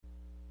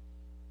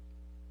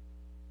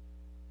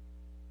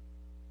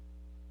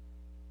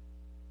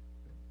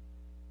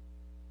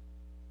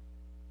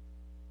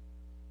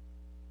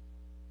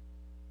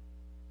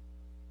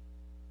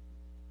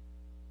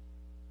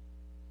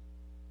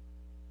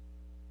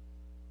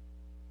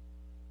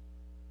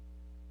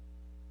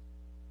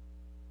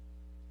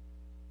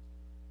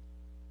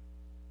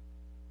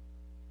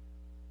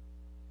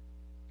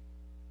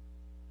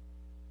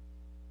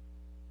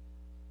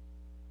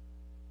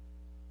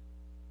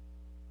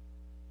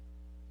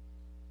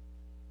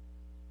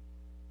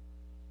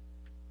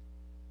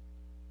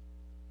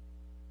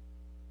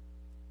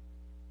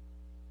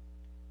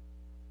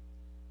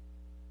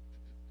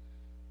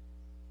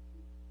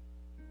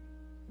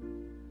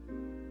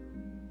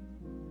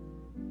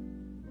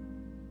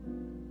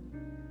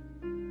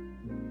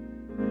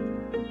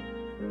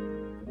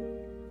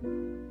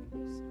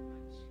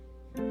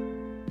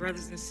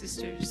brothers and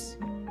sisters,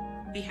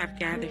 we have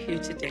gathered here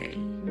today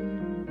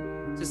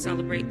to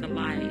celebrate the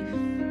life,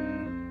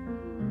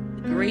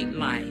 the great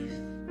life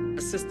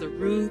of Sister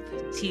Ruth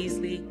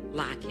Teasley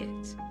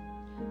Lockett.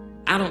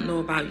 I don't know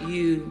about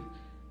you,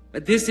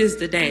 but this is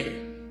the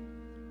day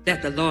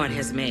that the Lord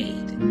has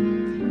made.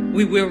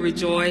 We will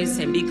rejoice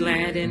and be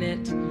glad in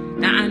it.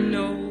 Now, I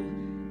know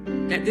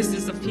that this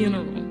is a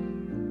funeral,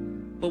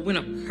 but when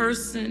a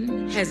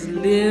person has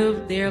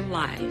lived their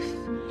life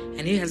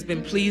and it has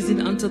been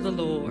pleasing unto the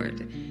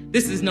Lord,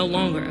 this is no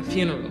longer a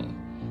funeral.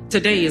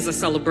 Today is a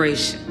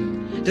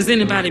celebration. Does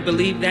anybody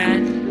believe that?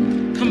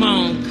 Come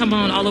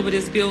on, all over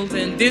this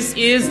building. This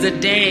is the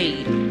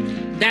day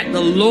that the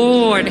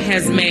Lord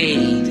has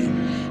made.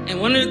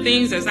 And one of the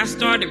things, as I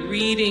started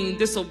reading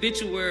this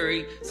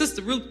obituary,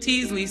 Sister Ruth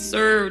Teasley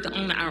served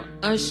on our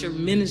usher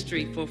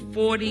ministry for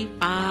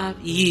 45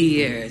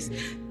 years.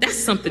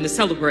 That's something to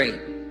celebrate.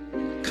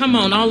 Come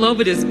on, all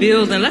over this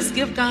building. Let's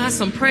give God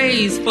some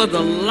praise for the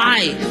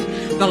life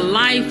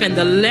and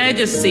the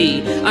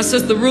legacy of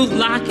Sister Ruth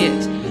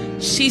Lockett.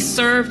 She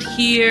served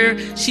here.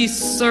 She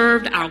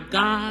served our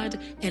God,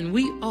 and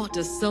we ought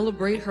to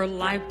celebrate her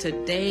life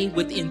today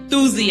with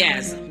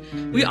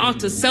enthusiasm. We ought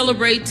to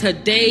celebrate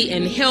today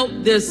and help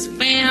this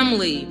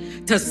family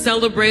to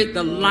celebrate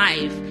the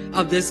life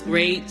of this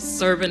great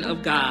servant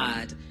of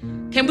God.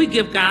 Can we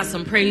give God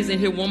some praise in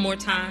here one more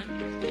time?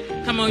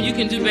 Come on, you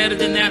can do better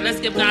than that.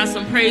 Let's give God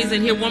some praise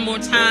in here one more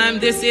time.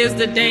 This is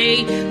the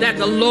day that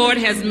the Lord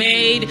has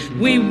made.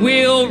 We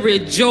will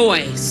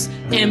rejoice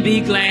and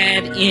be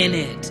glad in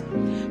it.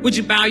 Would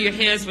you bow your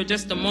heads for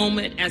just a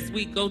moment as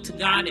we go to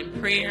God in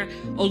prayer?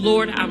 Oh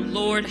Lord, our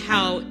Lord,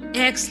 how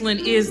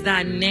excellent is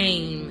thy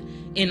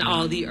name in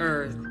all the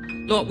earth.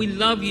 Lord, we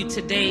love you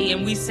today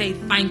and we say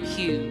thank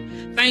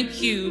you.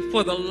 Thank you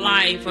for the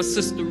life of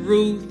Sister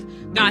Ruth.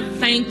 God,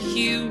 thank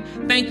you.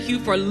 Thank you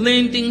for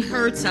lending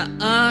her to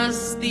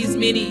us these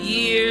many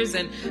years.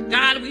 And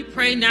God, we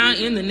pray now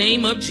in the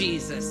name of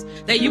Jesus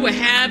that you will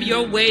have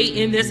your way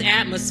in this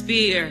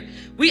atmosphere.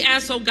 We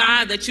ask, oh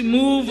God, that you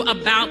move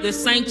about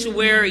this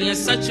sanctuary in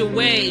such a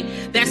way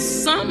that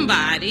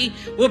somebody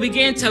will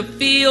begin to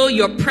feel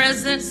your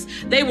presence.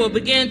 They will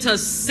begin to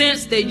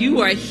sense that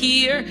you are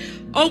here.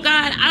 Oh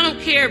God, I don't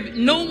care if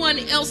no one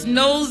else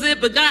knows it,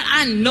 but God,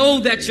 I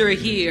know that you're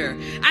here.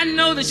 I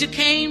know that you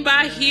came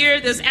by here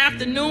this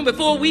afternoon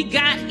before we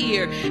got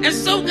here. And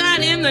so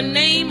God, in the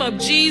name of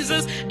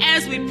Jesus,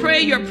 as we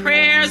pray your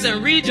prayers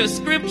and read your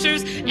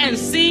scriptures and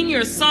sing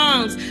your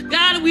songs,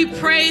 God, we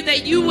pray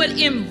that you would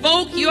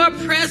invoke your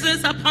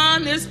presence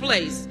upon this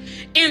place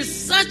in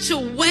such a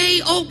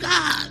way, oh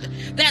God,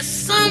 that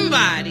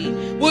somebody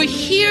will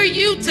hear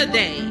you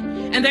today.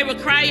 And they will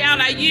cry out,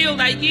 I yield,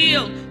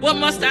 what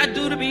must I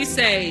do to be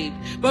saved?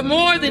 But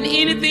more than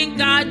anything,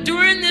 God,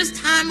 during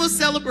this time of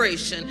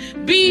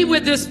celebration, be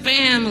with this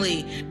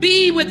family,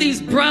 be with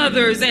these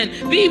brothers, and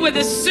be with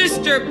this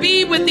sister,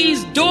 be with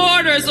these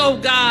daughters, oh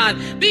God,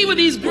 be with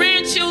these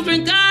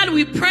grandchildren. God,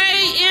 we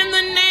pray in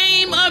the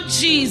name of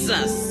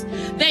Jesus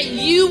that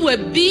you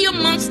would be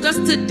amongst us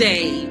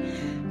today,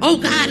 oh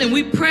God, and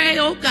we pray,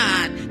 oh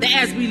God, that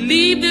as we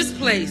leave this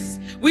place,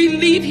 we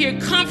leave here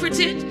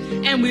comforted,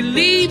 and we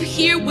leave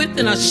here with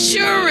an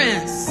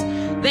assurance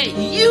that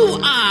you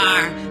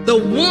are the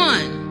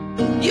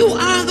one. You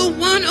are the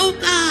one, oh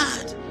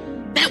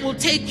God, that will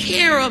take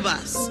care of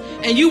us,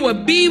 and you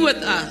will be with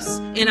us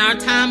in our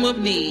time of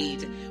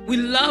need. We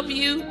love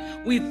you.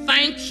 We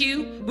thank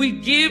you. We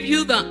give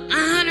you the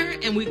honor,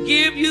 and we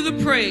give you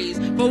the praise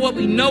for what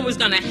we know is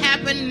going to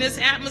happen in this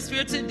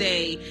atmosphere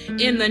today.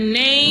 In the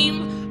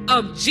name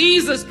of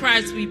Jesus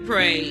Christ, we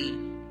pray.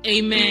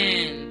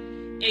 Amen.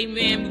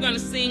 Amen. We're going to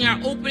sing our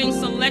opening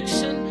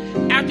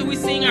selection. After we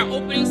sing our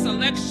opening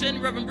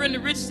selection, Reverend Brenda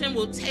Richardson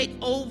will take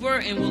over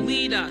and will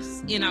lead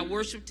us in our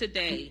worship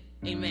today.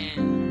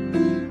 Amen.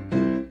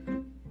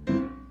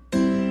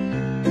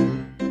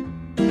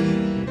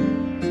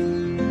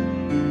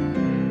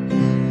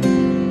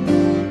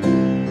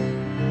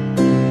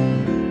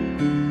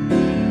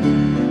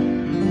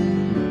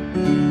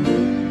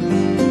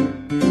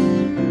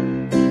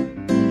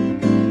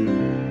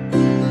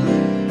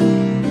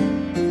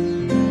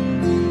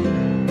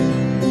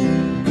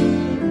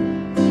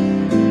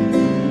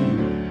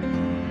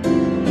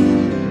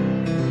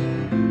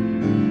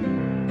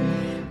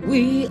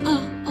 We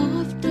are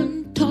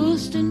often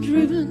tossed and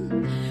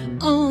driven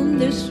on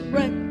this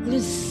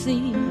reckless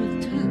sea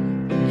of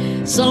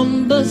time.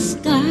 Somber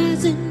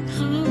skies and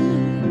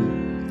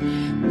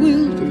hollow,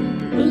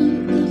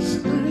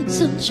 wilderness night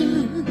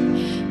sunshine,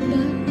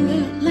 but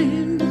the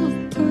land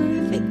of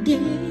perfect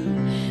day.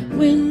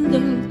 When the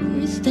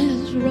mist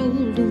has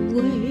rolled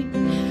away,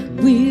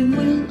 we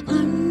will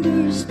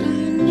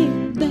understand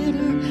it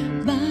better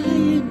by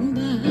and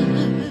by.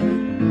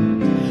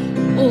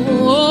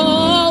 Oh,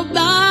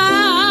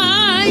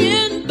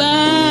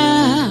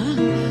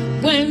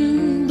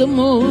 the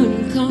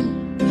morning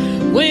come,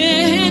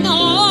 when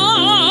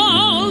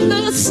all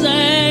the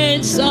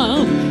saints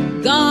of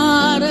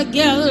God are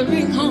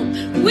gathering home,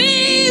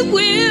 we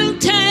will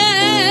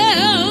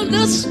tell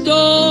the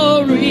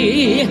story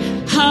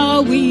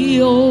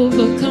we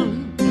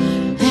overcome,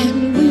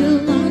 and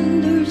we'll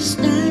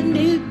understand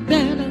it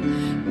better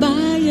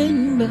by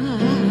and by.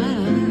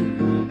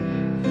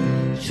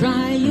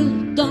 Trial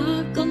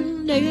dark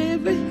on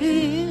every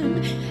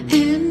hand,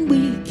 and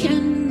we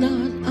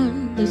cannot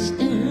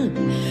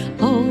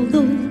understand all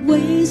the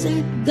ways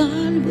that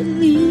God will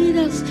lead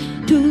us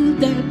to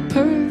that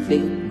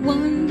perfect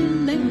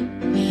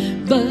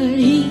wonderland. But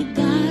He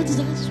guides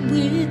us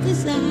with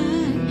His eye,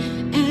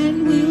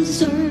 and we'll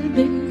serve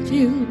Him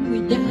till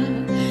we die,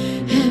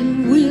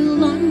 and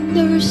we'll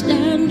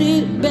understand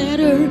it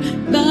better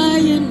by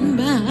and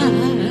by.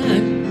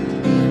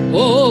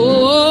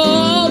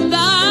 Oh,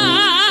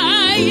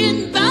 by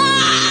and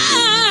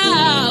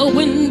by,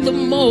 when the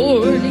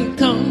morning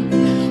comes,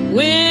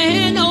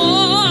 when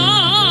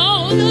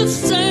all the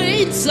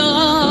saints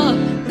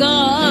of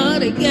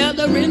God are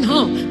gathering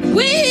home,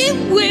 we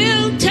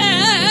will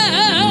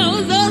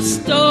tell the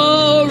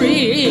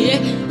story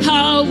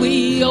how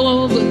we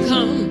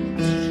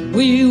overcome.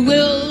 We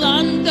will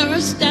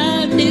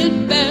understand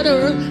it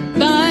better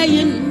by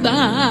and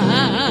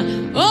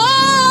by.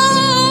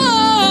 Oh,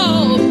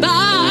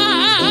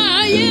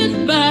 by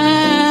and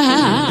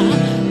by,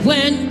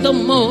 when the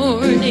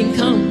morning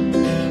comes,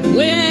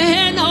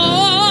 when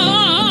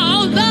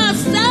all the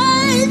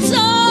saints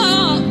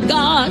of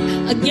God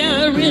are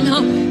gathering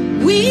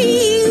home,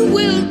 we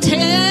will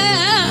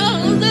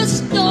tell the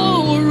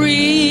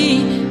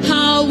story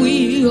how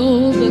we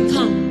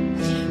overcome.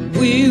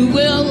 We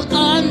will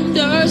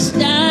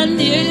understand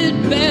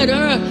it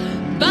better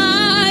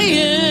by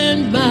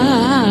and by.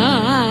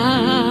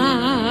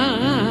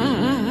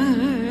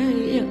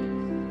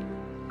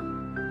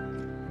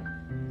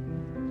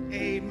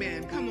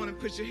 Amen. Come on and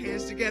put your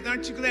hands together.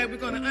 Aren't you glad we're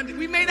going to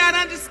we may not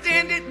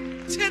understand it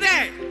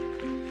today,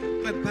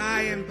 but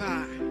by and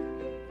by,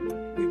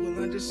 we will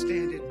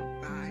understand it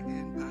by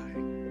and by.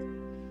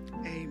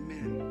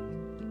 Amen.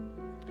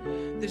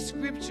 The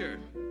scripture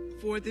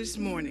for this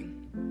morning,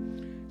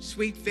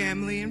 sweet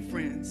family and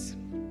friends,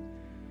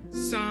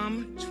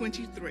 Psalm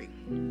 23.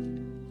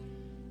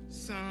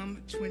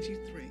 Psalm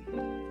 23.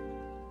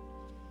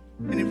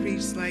 And it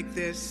reads like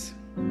this.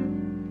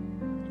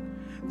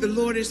 The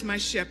Lord is my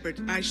shepherd,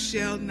 I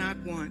shall not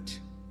want.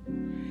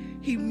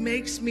 He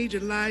makes me to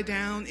lie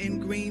down in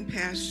green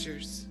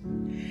pastures.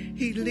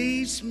 He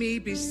leads me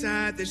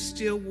beside the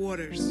still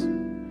waters.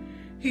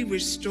 He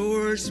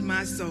restores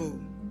my soul.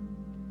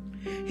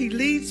 He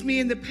leads me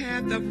in the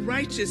path of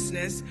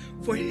righteousness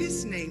for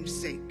His name's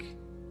sake.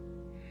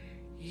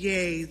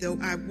 Yea, though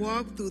I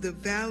walk through the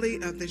valley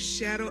of the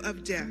shadow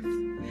of death,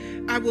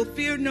 I will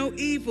fear no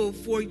evil,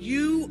 for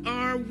you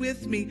are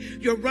with me.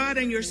 Your rod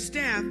and your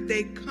staff,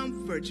 they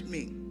comfort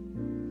me.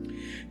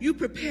 You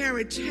prepare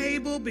a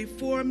table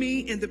before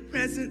me in the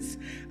presence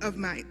of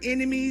my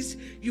enemies.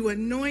 You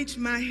anoint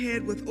my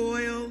head with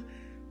oil.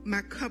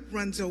 My cup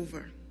runs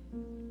over.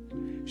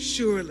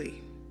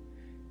 Surely,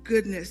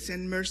 goodness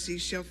and mercy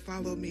shall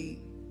follow me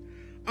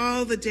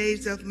all the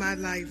days of my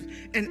life,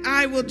 and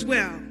I will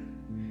dwell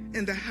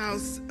in the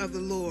house of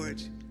the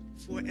Lord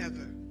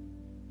forever.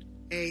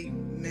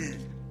 Amen.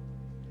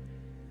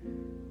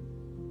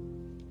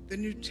 The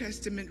New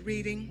Testament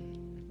reading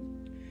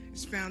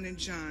is found in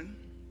John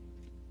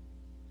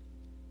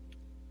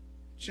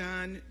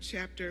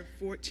chapter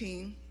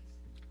 14,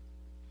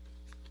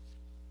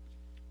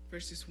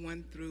 verses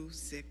 1 through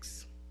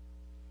 6.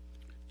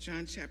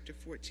 John chapter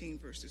 14,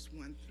 verses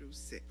 1 through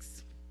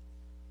 6.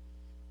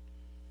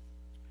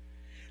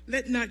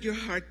 Let not your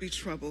heart be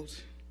troubled.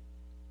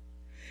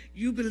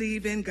 You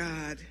believe in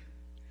God,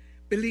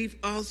 believe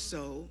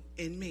also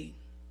in me.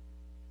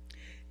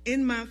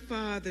 In my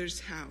Father's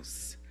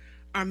house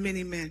are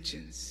many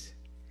mansions.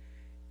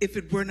 If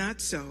it were not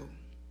so,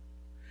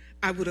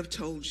 I would have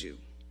told you.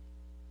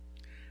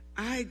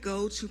 I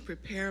go to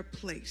prepare a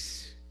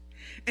place.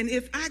 And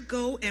if I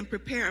go and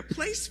prepare a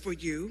place for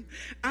you,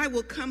 I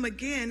will come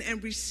again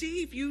and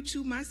receive you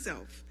to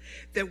myself,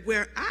 that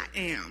where I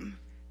am,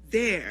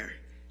 there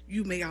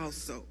you may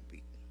also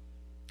be.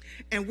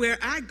 And where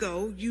I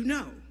go, you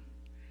know,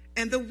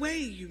 and the way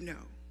you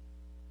know.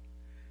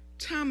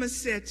 Thomas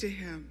said to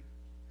him,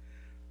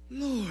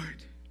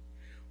 Lord,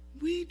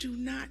 we do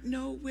not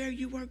know where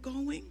you are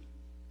going,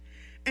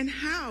 and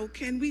how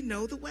can we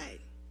know the way?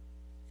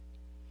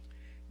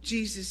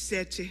 Jesus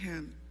said to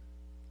him,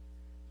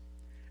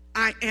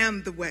 I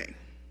am the way,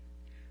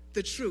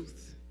 the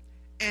truth,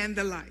 and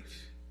the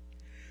life.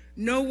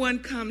 No one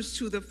comes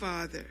to the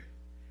Father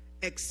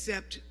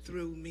except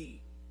through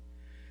me.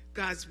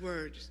 God's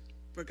word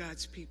for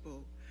God's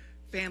people.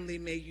 Family,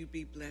 may you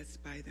be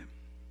blessed by them.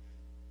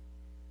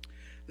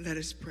 Let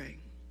us pray.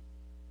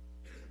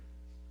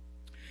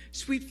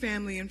 Sweet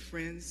family and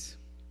friends,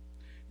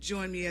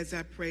 join me as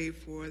I pray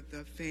for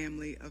the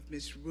family of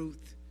Miss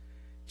Ruth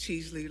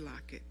Teasley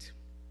Lockett.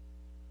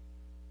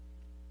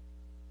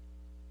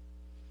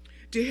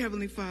 Dear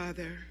Heavenly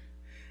Father,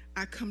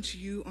 I come to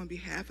you on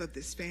behalf of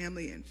this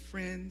family and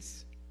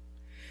friends.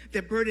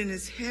 Their burden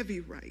is heavy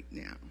right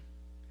now.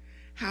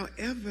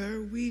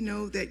 However, we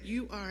know that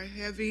you are a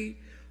heavy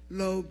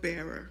load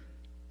bearer.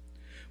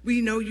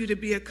 We know you to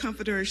be a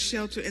comforter, a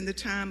shelter in the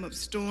time of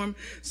storm.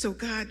 So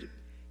God,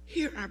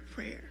 hear our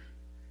prayer.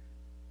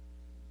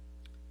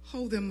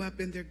 Hold them up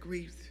in their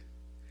grief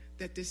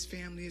that this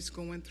family is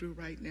going through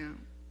right now.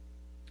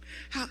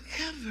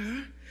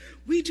 However,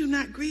 we do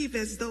not grieve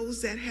as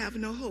those that have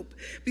no hope,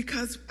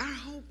 because our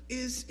hope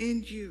is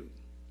in you.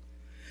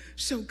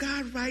 So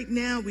God, right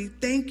now, we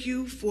thank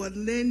you for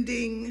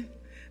lending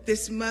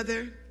this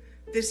mother,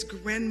 this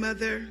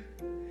grandmother,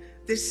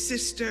 this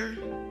sister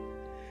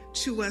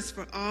to us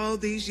for all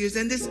these years,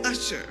 and this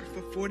usher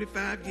for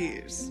 45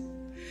 years.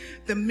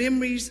 The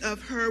memories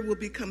of her will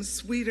become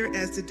sweeter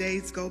as the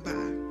days go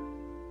by.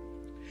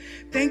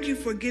 Thank you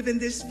for giving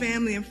this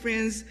family and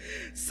friends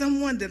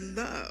someone to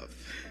love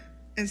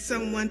and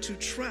someone to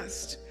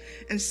trust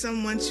and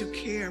someone to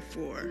care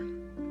for.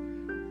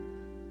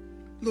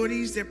 Lord,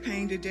 ease their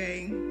pain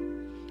today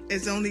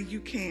as only you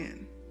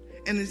can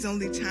and as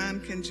only time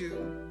can do.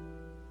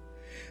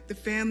 The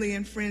family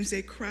and friends,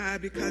 they cry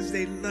because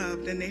they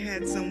loved and they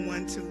had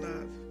someone to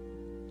love.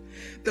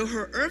 Though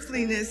her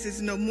earthliness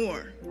is no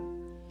more,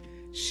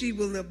 she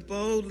will live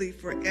boldly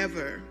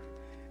forever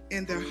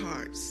in their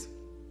hearts.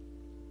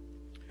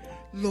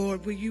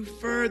 Lord, we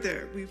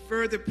further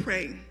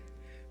pray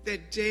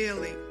that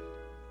daily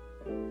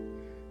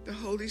the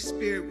Holy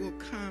Spirit will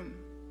come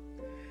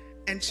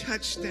and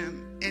touch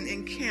them and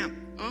encamp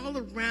all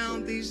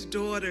around these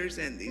daughters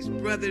and these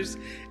brothers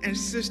and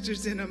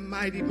sisters in a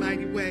mighty,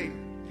 mighty way.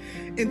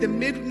 In the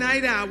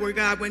midnight hour,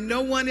 God, when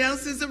no one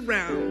else is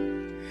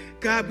around,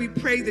 God, we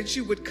pray that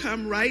you would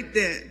come right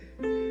then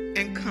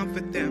and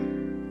comfort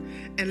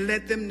them and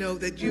let them know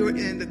that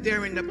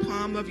they're in the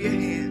palm of your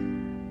hand.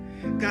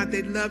 God,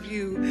 they love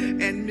you,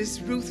 and Miss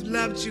Ruth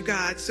loved you,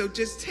 God. So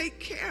just take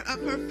care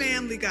of her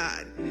family,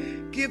 God.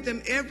 Give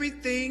them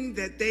everything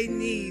that they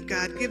need,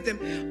 God. Give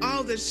them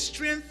all the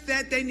strength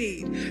that they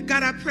need.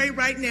 God, I pray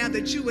right now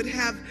that you would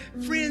have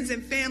friends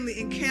and family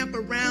encamp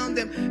around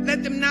them.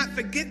 Let them not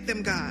forget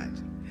them, God.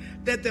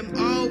 Let them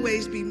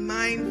always be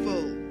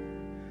mindful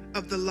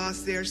of the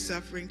loss they're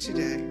suffering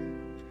today.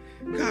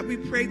 God, we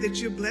pray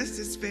that you bless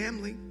this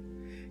family.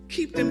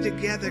 Keep them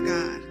together,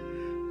 God.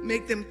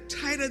 Make them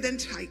tighter than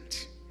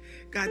tight.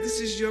 God,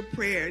 this is your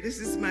prayer. This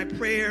is my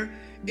prayer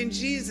in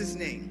Jesus'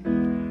 name.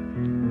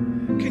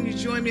 Can you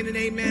join me in an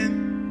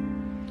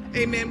amen?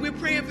 Amen. We're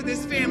praying for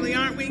this family,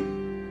 aren't we?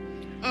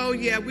 Oh,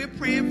 yeah, we're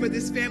praying for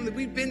this family.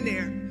 We've been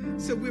there.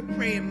 So we're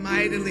praying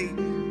mightily,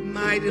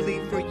 mightily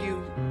for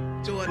you,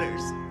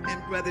 daughters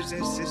and brothers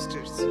and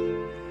sisters.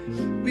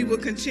 We will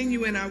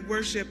continue in our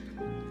worship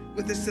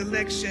with a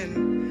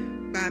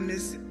selection by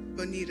Miss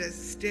Bonita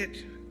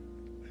Stitt.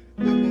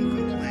 I won't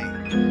complain.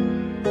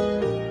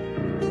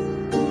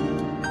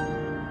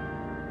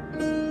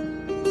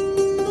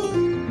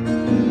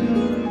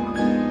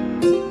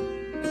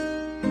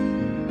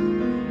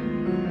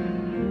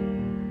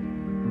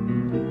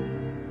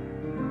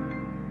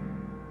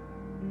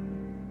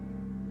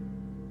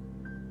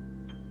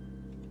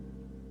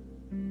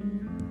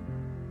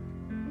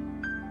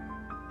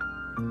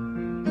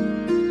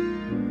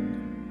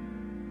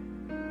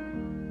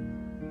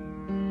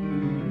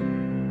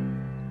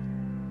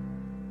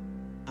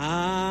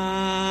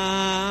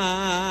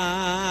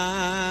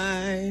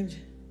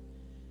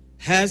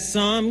 Had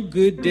some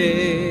good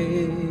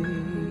days,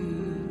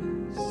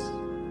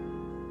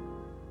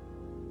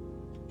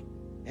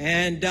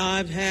 and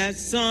I've had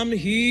some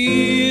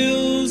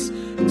hills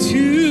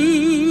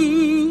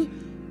to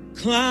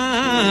climb.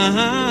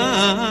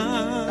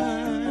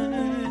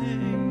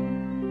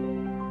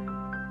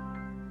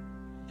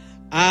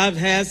 I've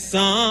had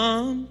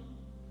some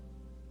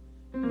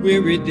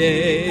weary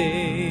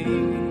days.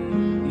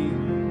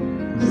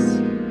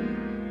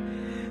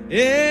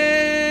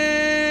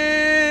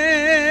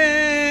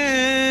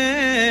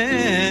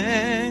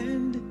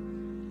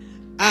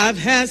 I've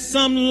had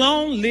some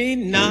lonely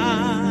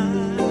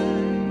nights,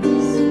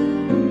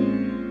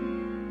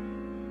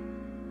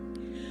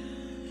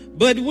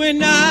 but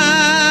when I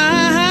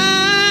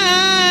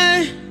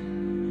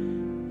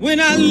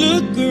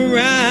look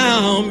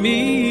around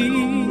me,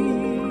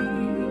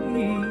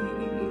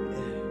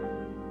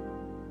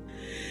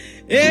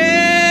 and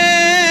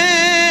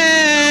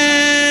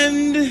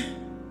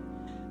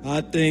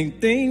I think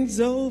things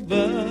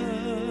over.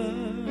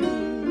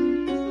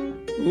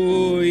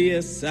 Oh,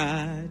 yes,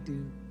 I do.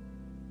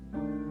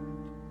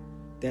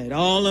 That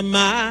all of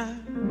my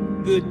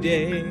good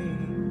days,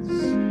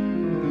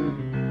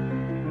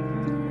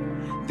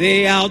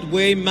 they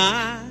outweigh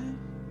my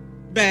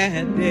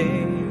bad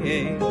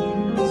days.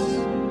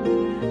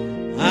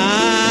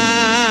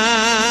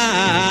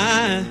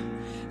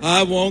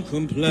 I won't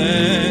complain.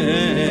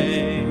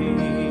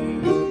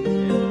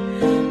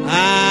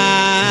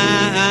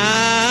 I've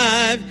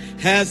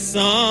had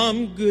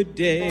some good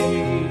days,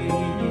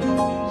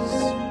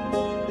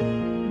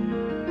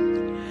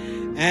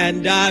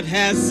 and I've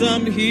had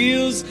some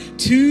hills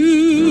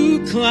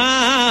to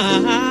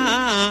climb.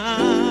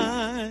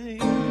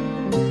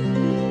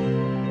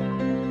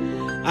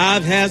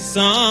 I've had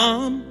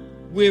some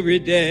weary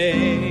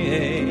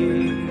days.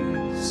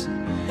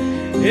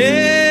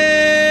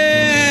 Yeah.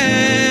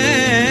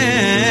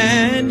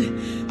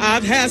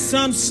 I've had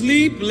some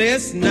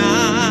sleepless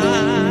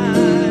nights,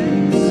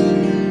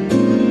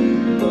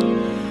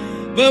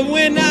 but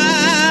when I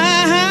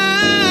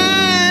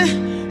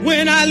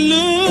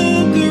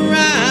look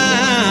around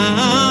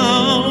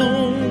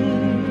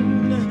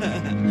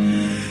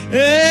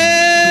and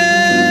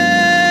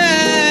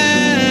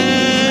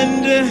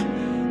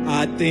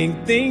I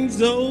think things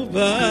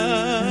over,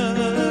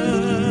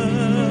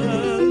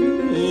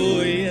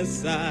 oh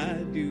yes I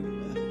do,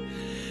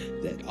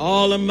 that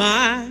all of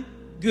my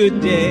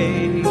good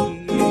days,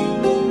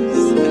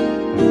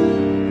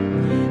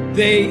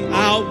 they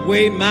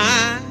outweigh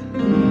my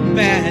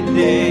bad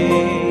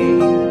days.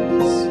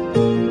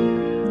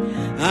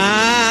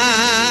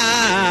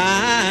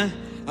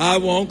 I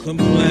won't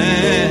complain.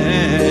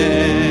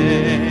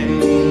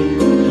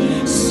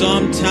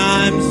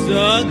 Sometimes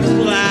the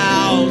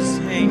clouds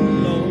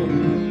hang low,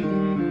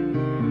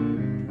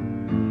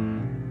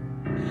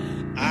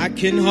 I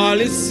can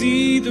hardly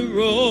see the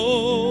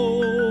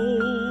road.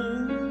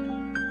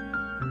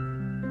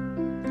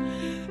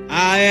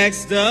 I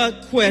ask the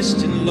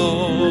question,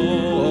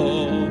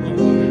 Lord,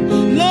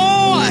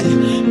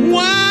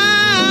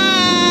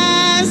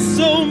 why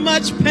so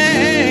much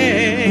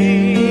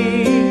pain?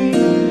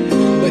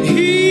 But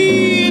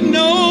He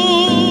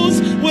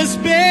knows what's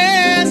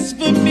best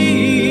for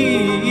me.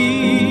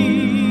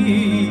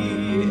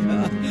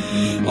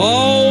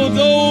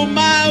 Although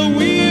my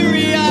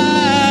weary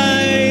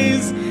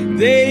eyes,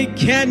 they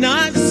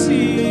cannot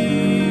see.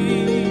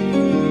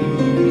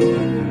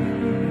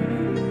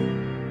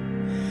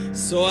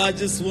 So I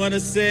just want to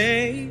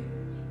say,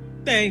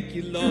 thank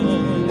you,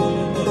 Lord.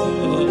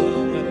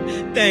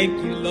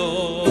 Thank you,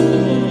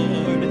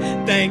 Lord.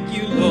 Thank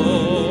you,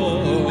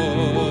 Lord.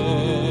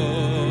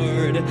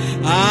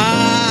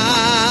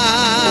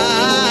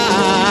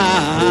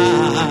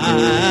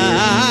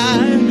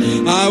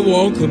 I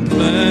won't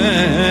complain.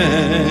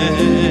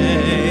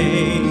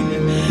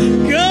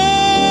 God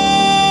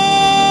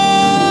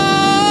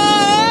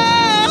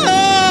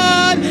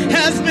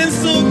has been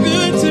so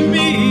good to me.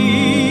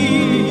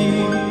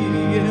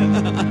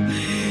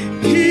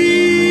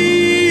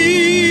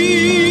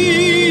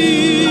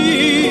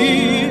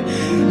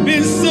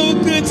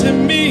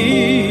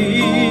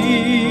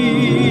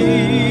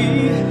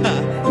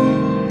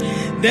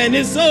 Than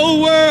this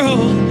old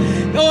world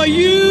or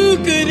you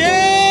could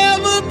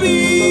ever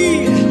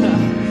be.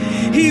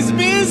 He's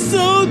been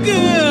so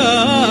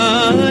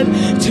good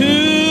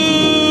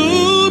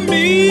to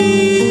me.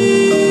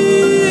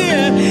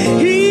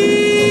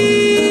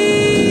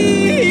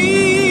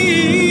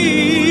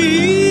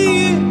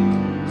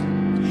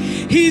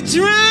 He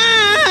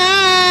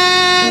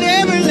dried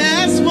every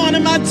last one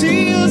of my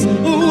tears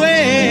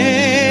away.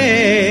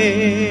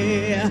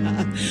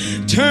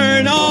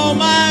 Turn all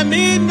my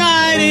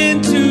midnight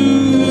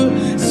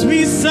into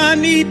sweet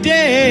sunny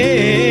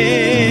days.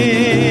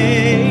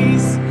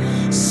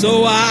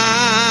 So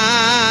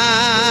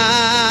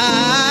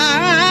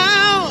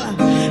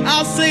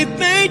I'll say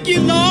thank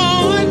you,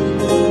 Lord.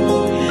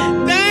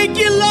 Thank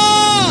you,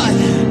 Lord.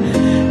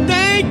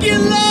 Thank you,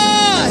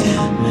 Lord.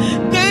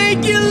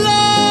 Thank you,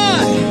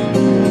 Lord.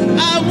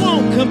 I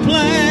won't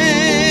complain.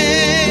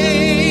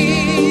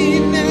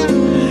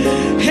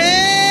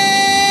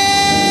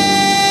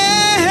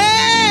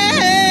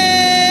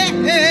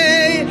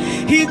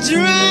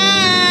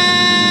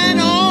 Dried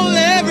all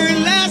every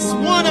last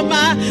one of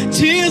my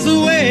tears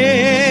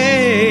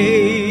away.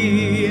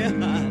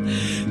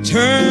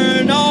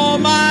 Turned all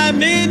my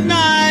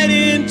midnight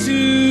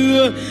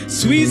into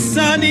sweet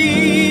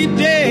sunny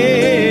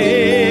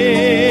days.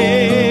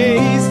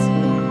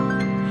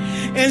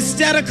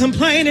 Instead of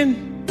complaining,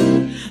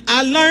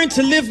 I learned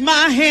to lift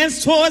my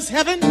hands towards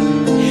heaven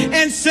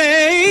and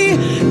say,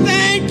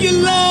 thank you,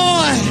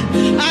 Lord.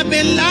 I've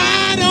been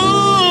lied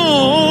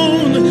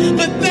on,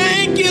 but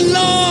thank you,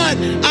 Lord.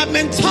 I've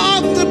been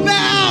talked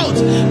about,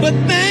 but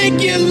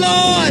thank you,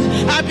 Lord.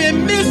 I've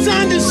been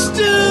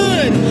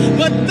misunderstood,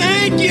 but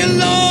thank you,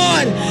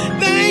 Lord.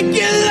 Thank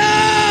you,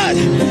 Lord.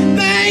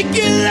 Thank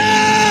you,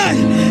 Lord.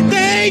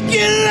 Thank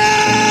you,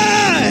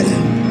 Lord.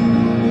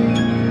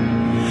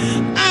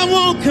 I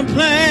won't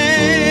complain.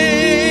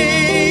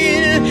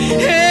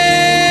 Hey,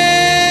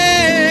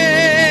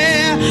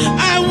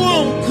 I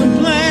won't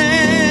complain.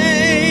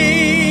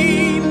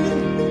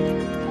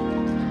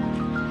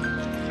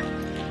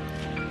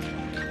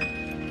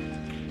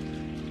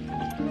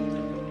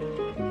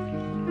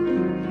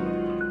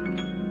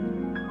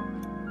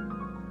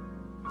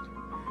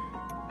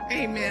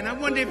 Amen. I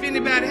wonder if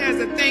anybody has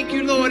a thank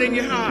you, Lord, in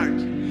your heart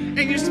and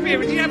your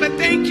spirit. Do you have a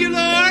thank you,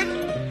 Lord?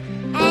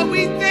 Oh,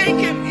 we thank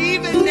Him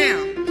even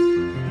now.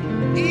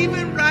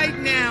 Even right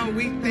now,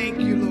 we thank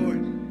you,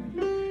 Lord.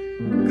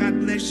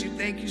 God bless you.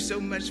 Thank you so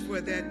much for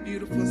that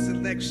beautiful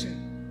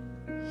selection.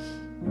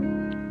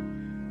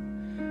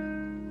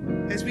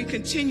 As we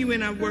continue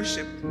in our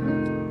worship,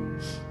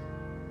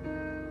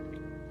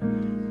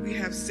 we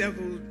have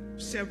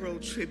several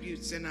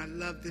tributes, and I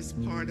love this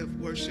part of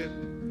worship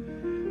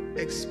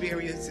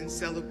experience and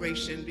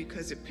celebration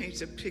because it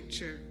paints a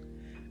picture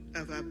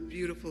of our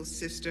beautiful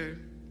sister,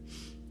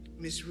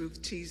 Miss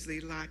Ruth Teasley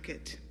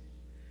Lockett.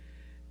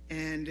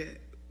 And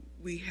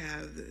we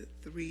have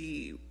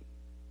 3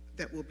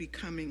 that will be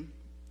coming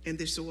in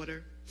this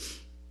order.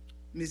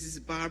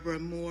 Mrs. Barbara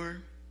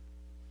Moore,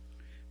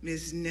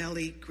 Ms.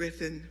 Nellie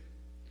Griffin,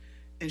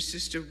 and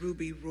Sister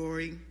Ruby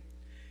Rory.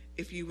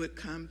 If you would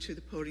come to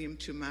the podium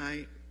to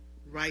my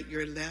right,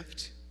 your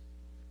left.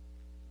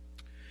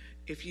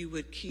 If you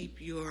would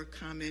keep your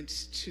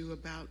comments to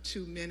about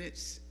 2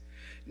 minutes,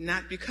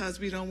 not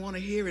because we don't want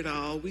to hear it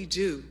all, we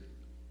do.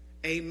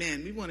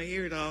 Amen. We want to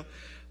hear it all,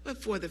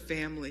 but for the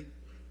family,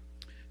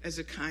 as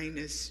a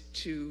kindness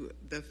to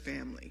the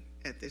family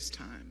at this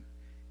time.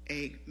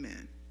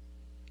 Amen.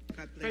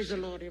 God bless Praise you.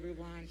 the Lord,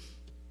 everyone.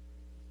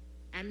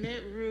 I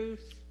met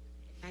Ruth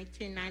in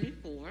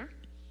 1994.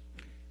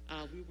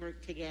 We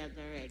worked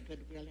together at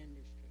Goodwill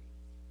Industries.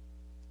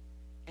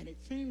 And it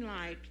seemed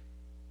like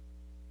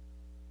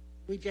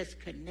we just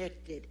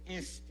connected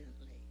instantly.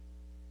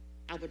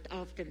 I would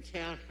often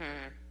tell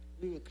her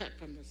we were cut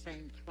from the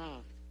same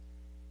cloth.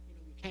 You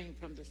know, we came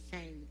from the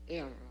same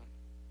era.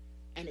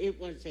 And it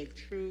was a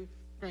true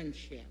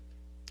friendship.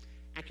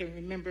 I can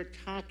remember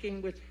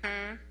talking with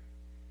her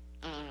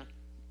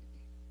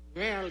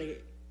rarely,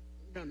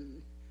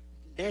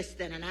 less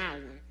than an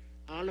hour.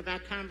 All of our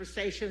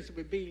conversations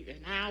would be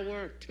an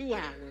hour or 2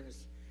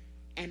 hours.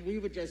 And we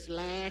would just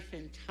laugh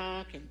and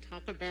talk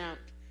about,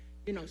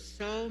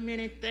 so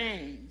many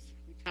things.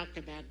 We talked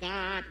about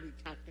God. We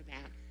talked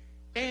about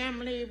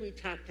family. We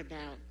talked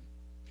about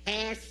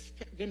past,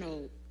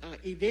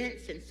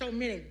 events and so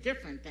many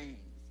different things.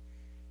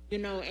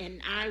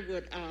 And I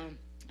would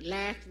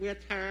laugh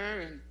with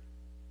her. And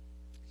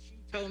she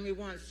told me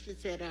once, she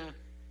said,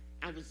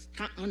 I was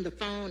on the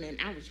phone and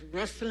I was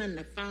rustling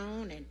the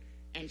phone.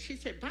 And she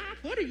said, Bob,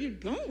 what are you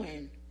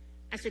doing?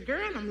 I said,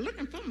 girl, I'm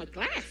looking for my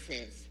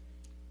glasses.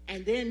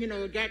 And then,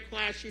 it got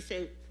quiet. She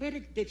said, where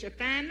did you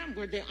find them?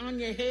 Were they on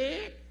your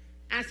head?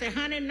 I said,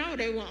 honey, no,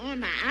 they were on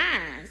my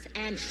eyes.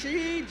 And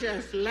she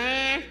just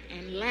laughed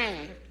and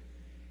laughed.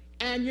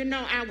 And,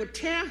 I would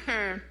tell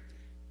her,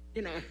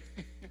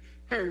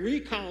 her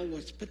recall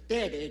was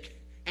pathetic,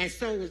 and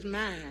so was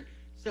mine.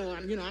 So,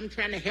 I'm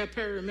trying to help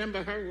her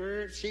remember her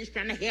words. She's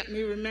trying to help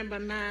me remember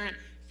mine.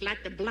 It's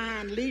like the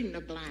blind leading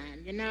the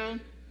blind,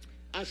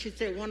 She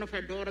said one of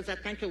her daughters, I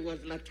think it was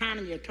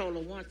LaTanya, told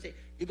her once,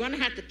 you're going to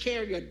have to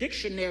carry a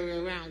dictionary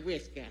around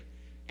with you.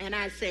 And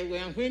I said,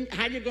 well,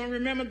 how you going to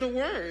remember the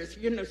words?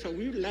 So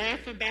we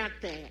laugh about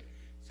that.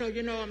 So,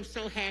 I'm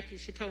so happy.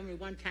 She told me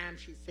one time,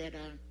 she said,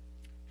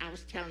 I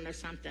was telling her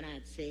something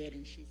I'd said,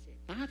 and she said,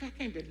 Bob, I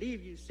can't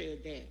believe you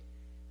said that.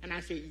 And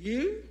I said,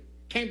 you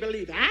can't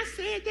believe I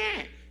said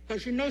that?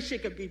 Because she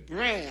could be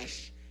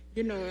brash.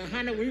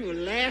 Honey, we would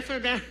laugh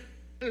about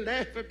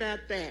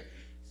that.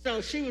 So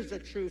she was a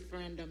true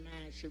friend of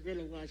mine. She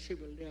really was. She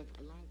would live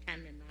a long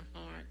time in my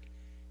heart.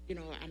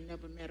 I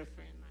never met a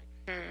friend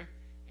like her,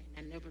 and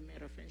I never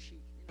met a friend.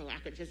 I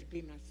could just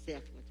be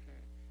myself with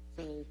her.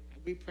 So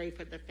we pray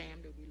for the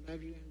family. We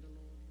love you in the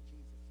Lord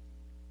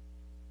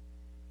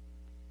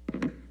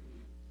in Jesus' name.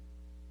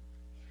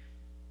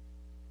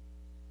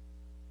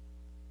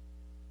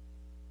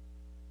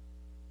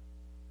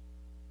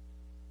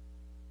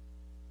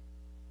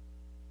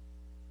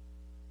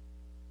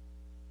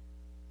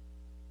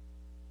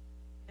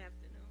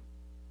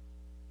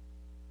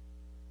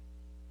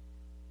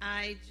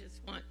 I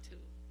just want to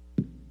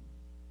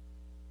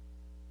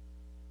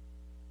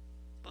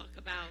talk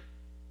about,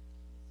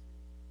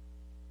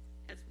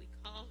 as we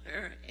call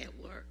her at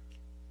work.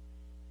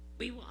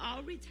 We were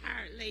all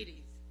retired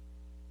ladies,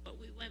 but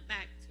we went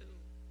back to,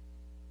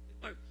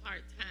 we worked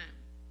part-time,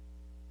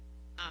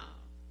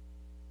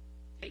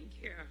 taking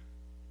care of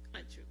the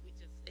country. We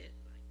just said it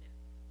like that.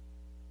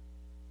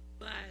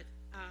 But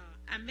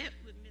I met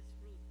with Miss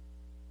Ruth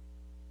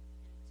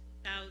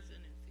in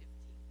 2015.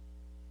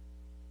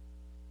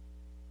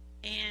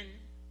 And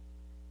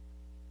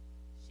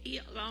she,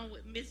 along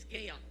with Miss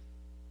Gail,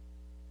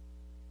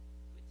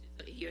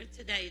 which is here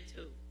today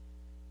too,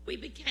 we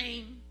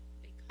became,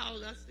 they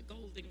called us the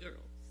Golden Girls.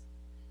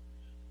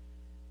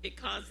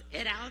 Because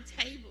at our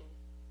table,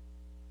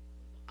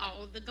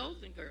 all the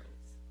Golden Girls.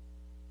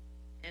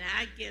 And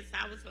I guess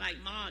I was like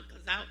Ma,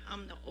 because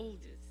I'm the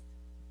oldest.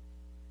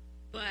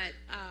 But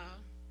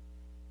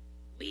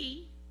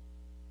we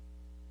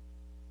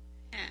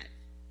had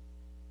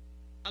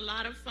a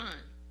lot of fun.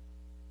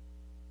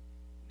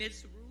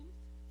 Miss Ruth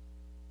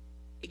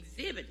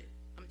exhibited.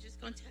 I'm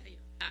just going to tell you,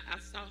 I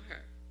saw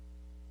her.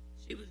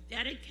 She was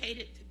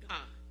dedicated to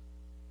God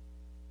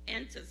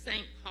and to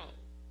St. Paul.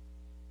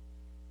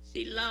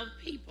 She loved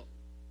people.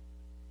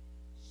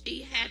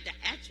 She had the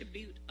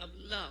attribute of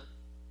love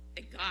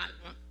that God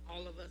wants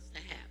all of us to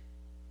have.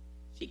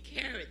 She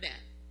carried that.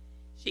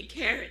 She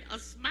carried a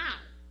smile.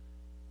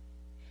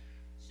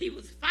 She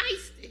was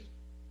feisty,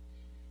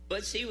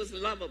 but she was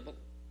lovable,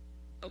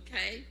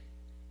 okay?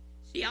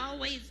 She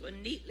always was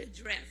neatly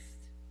dressed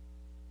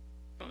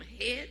from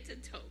head to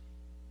toe.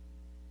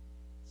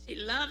 She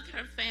loved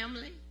her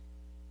family,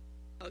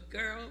 her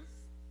girls,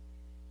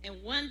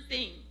 and one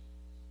thing,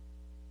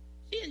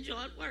 she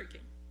enjoyed working.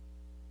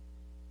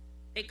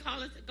 They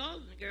call us the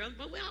Golden Girls,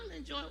 but we all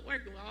enjoyed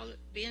working. We all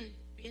being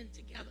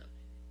together.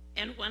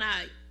 And when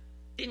I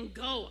didn't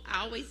go,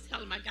 I always tell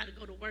them I got to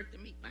go to work to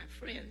meet my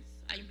friends.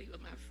 I can be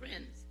with my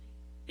friends.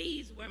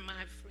 These were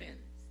my friends.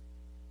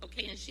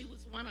 Okay, and she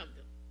was one of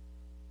them.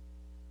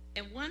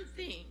 And one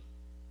thing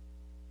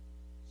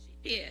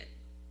she did,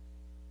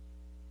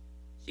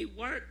 she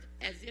worked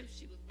as if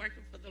she was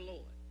working for the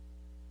Lord.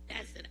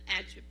 That's an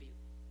attribute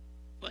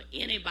for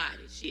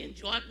anybody. She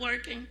enjoyed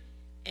working,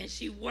 and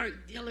she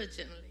worked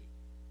diligently.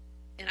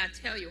 And I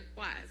tell you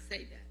why I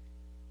say that.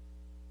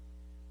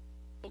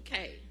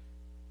 Okay,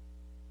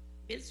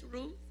 Miss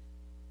Ruth,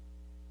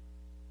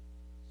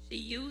 she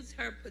used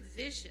her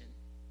position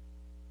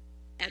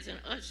as an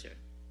usher.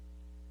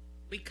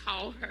 We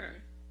call her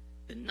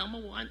the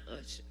 #1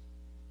 usher.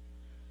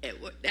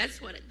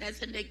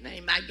 That's a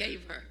nickname I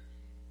gave her,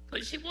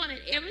 because she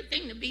wanted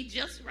everything to be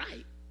just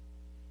right.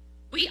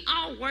 We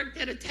all worked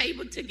at a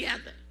table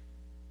together.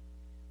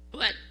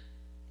 But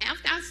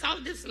after I saw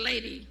this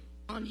lady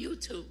on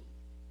YouTube,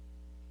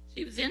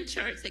 she was in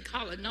church. They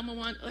call her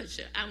 #1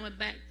 usher. I went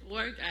back to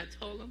work. I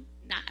told them,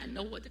 now I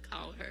know what to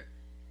call her.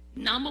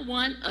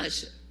 #1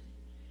 usher.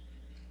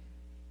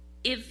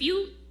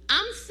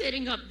 I'm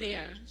sitting up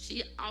there.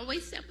 She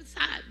always sat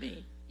beside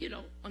me,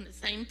 on the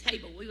same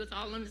table. We was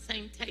all on the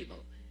same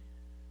table.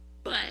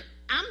 But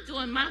I'm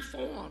doing my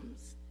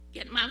forms,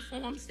 getting my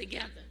forms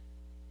together.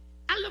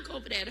 I look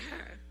over at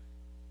her.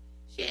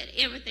 She had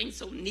everything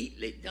so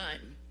neatly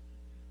done.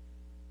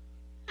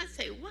 I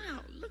say,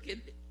 wow, look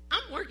at this.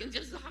 I'm working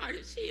just as hard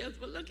as she is,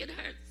 but look at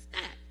her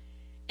stack.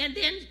 And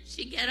then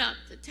she get up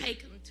to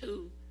take them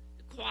to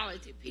the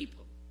quality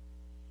people.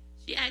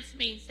 She asked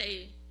me,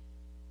 say,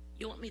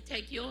 you want me to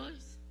take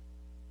yours?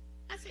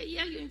 I said,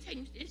 yeah, you can take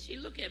them. And she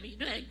looked at me. You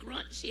know that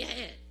grunt she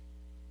had?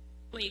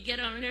 When you get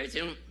on there,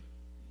 she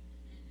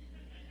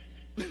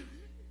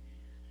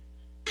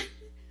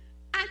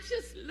I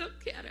just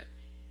looked at her.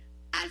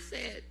 I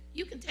said,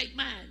 you can take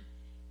mine.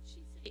 She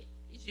said,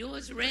 is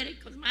yours ready?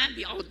 Because mine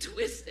be all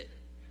twisted.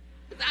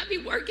 Because I be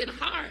working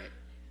hard.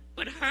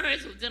 But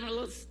hers was in a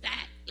little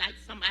stack, like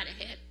somebody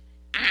had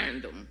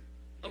ironed them,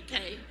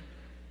 okay?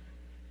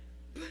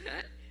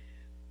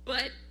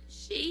 But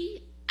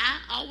I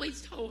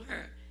always told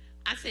her,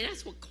 I said,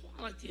 that's what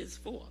quality is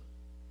for.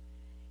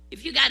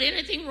 If you got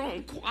anything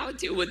wrong,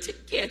 quality will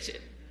catch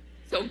it.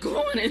 So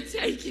go on and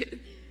take it.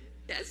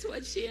 That's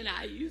what she and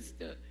I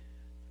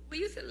we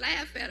used to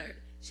laugh at her.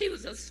 She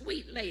was a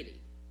sweet lady.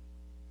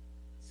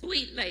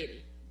 Sweet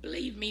lady.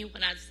 Believe me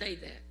when I say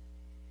that.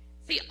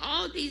 See,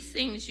 all these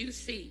things you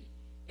see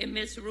in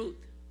Miss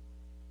Ruth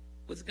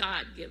was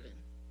God-given.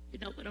 You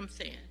know what I'm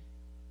saying?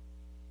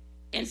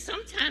 And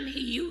sometimes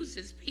he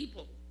uses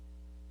people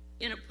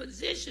in a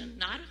position,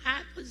 not a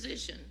high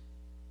position.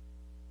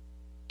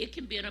 It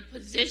can be in a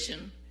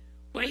position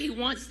where he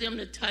wants them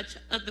to touch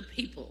other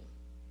people.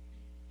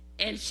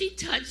 And she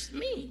touched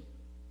me.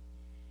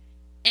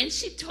 And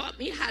she taught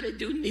me how to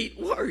do neat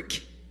work.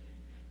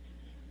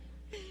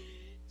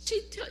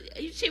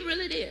 She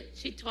really did.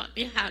 She taught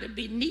me how to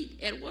be neat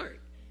at work.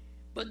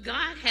 But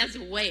God has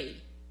a way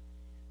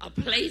of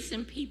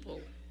placing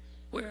people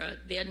where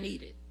they're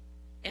needed.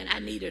 And I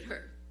needed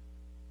her.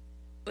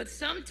 But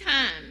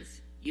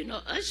sometimes,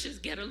 ushers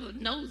get a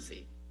little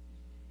nosy.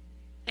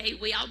 Hey,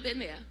 we all been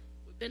there.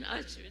 We've been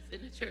ushers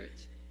in the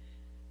church.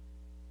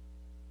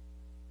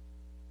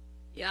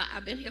 Yeah,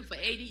 I've been here for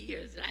 80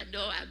 years, and I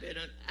know I've been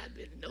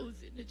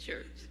nosy in the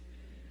church.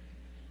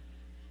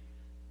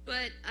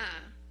 But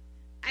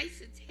I used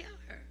to tell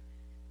her,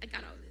 I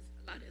got a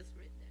lot of this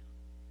written down.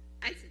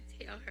 I used to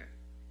tell her,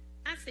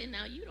 I said,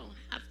 now you don't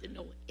have to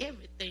know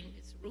everything,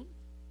 Miss Ruth.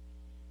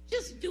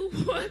 Just do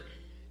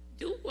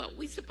what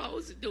we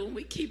supposed to do, and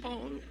we keep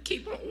on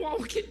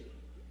walking.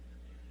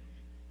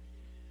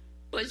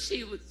 But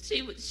she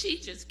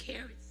just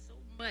carried so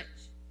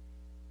much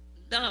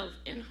love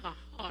in her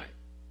heart.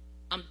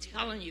 I'm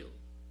telling you,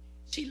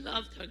 she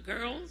loved her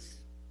girls.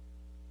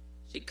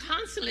 She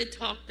constantly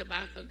talked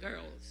about her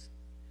girls.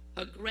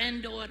 Her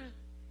granddaughter,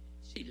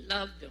 she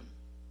loved them.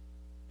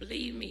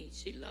 Believe me,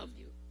 she loved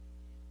you.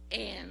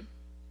 And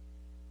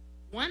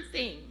one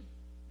thing,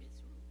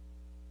 Miss Ruth,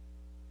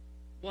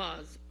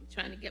 was, I'm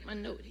trying to get my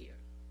note here.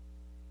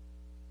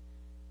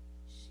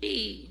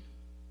 She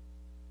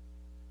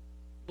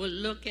would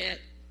look at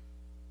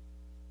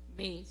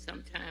me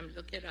sometimes,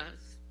 look at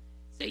us,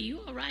 say,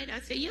 you all right? I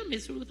said, yeah,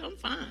 Miss Ruth, I'm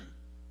fine.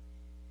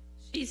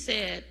 She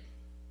said,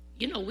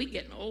 we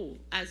getting old.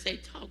 I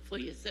said, talk for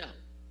yourself.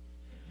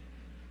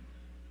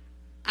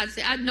 I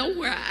said, I know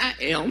where I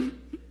am.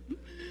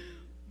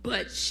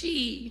 But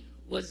she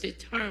was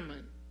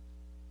determined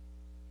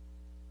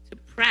to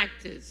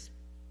practice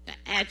the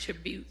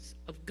attributes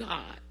of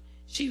God.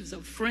 She was a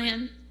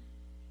friend.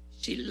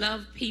 She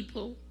loved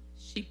people.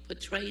 She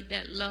portrayed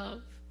that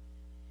love.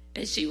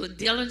 And she was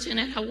diligent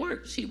at her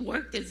work. She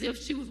worked as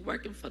if she was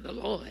working for the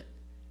Lord.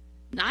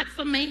 Not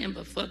for man,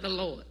 but for the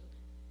Lord.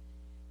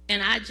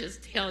 And I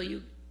just tell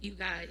you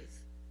guys,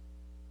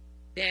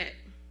 that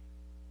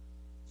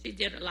she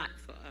did a lot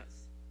for us.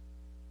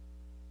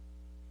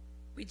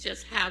 We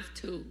just have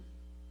to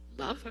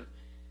love her,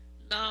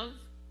 love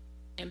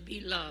and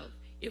be loved.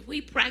 If we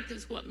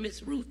practice what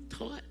Miss Ruth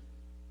taught,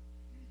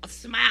 a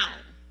smile,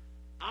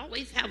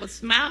 always have a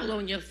smile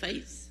on your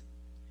face.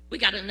 We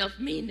got enough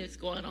meanness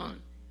going on.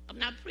 I'm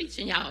not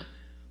preaching, y'all,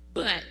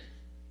 but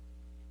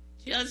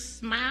just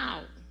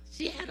smile.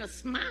 She had a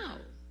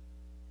smile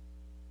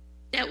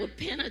that would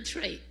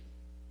penetrate.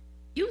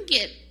 You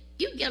get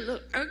a little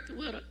irked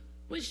with her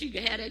when she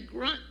had that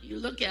grunt. You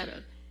look at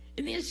her,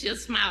 and then she'll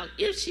smile.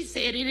 If she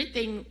said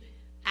anything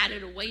out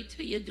of the way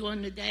to you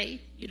during the day,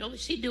 you know,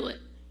 she do it.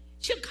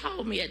 She'll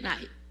call me at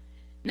night.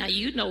 Now,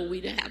 you know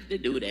we didn't have to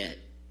do that.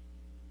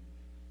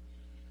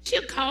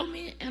 She'll call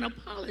me and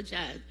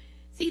apologize.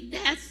 See,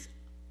 that's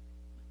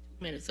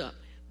 2 minutes up.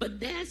 But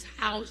that's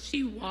how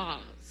she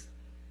was.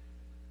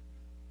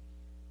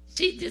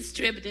 She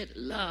distributed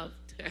love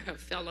to her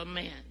fellow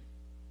man.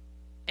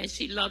 And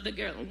she loved the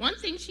girl. And one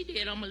thing she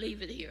did, I'm going to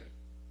leave it here.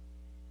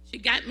 She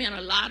got me in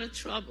a lot of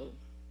trouble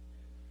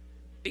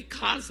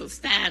because of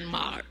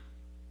Steinmart.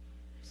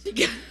 She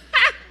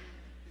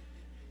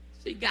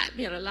got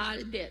me in a lot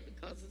of debt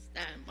because of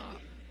Steinmart.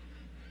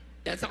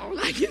 That's all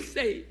I can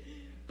say.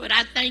 But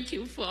I thank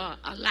you for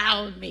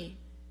allowing me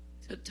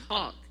to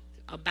talk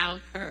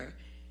about her.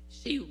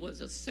 She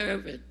was a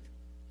servant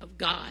of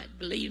God.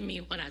 Believe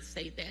me when I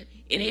say that.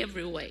 In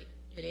every way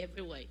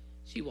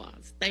she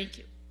was. Thank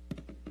you.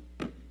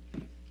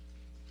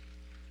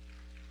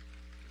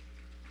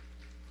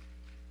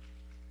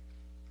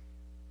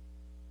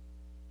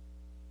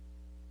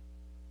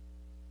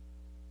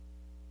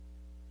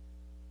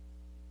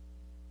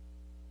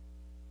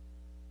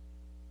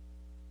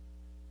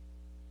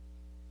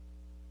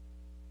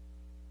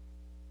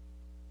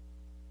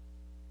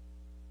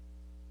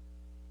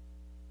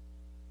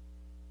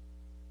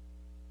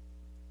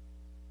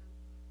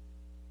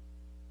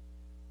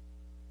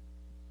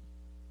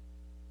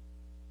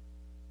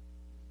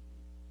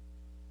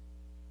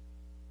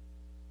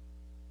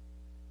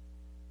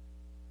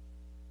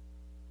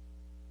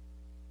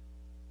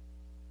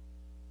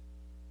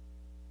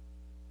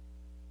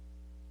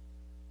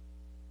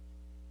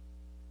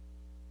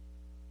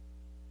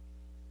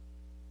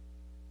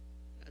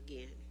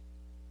 Again.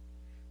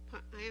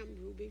 I am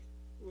Ruby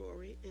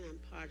Rory, and I'm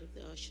part of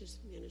the Ushers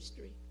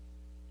Ministry,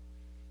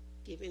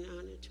 giving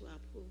honor to our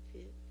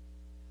pulpit,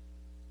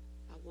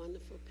 our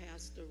wonderful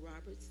pastor,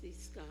 Robert C.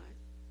 Scott.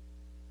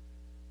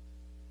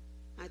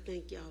 I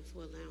thank y'all for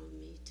allowing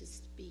me to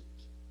speak.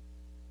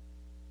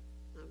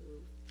 I'm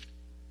Ruth.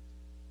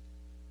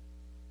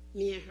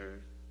 Me and her,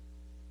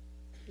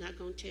 not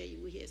going to tell you,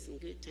 we had some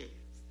good times.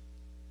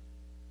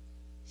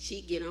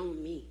 She'd get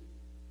on me.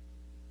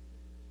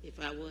 If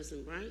I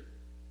wasn't right,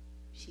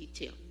 she'd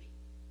tell me.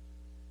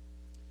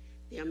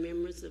 There are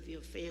members of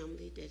your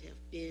family that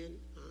have been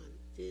on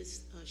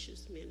this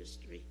Ushers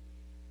Ministry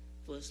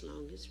for as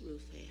long as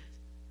Ruth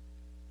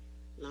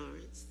has.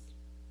 Lawrence,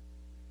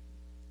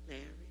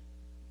 Larry,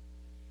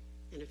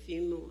 and a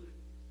few more.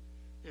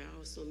 There are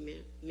also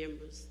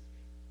members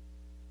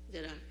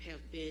that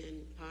have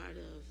been part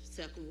of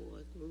Second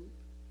Ward Group,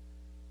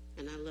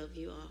 and I love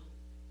you all.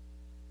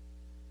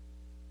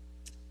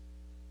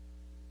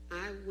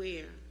 I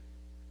wear,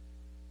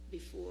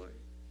 before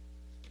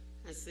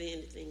I say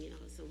anything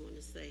else, I want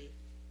to say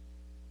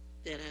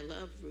that I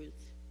love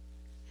Ruth,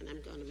 and I'm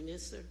going to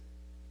miss her,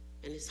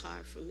 and it's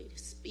hard for me to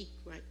speak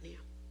right now.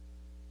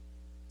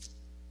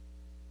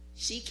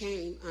 She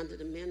came under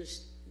the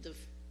ministry,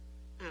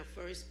 our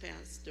first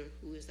pastor,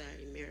 who is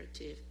our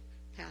emeritus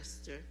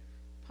pastor,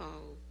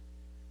 Paul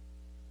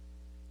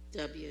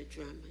W.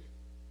 Drummond,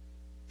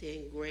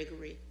 then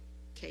Gregory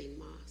K.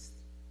 Moss.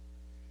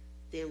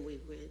 Then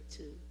we went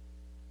to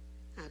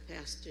our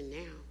pastor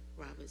now,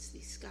 Robert C.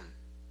 Scott.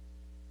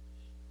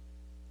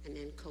 And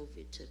then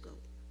COVID took over.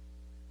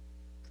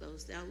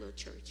 Closed our little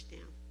church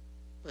down,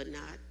 but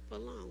not for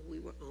long. We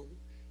were on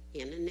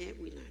internet.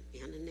 We learned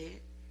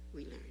internet.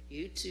 We learned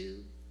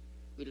YouTube.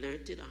 We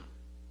learned it all.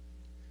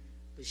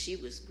 But she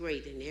was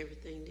great in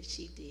everything that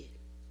she did.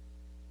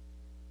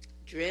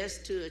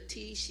 Dressed to a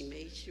T, she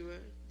made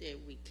sure that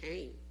we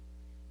came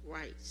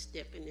right,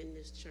 stepping in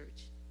this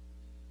church,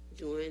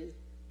 doing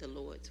the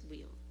Lord's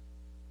will.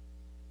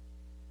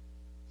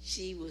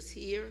 She was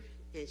here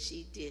and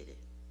she did it.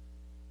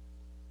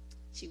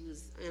 She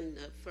was in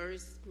the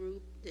first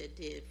group that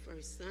did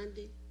First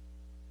Sunday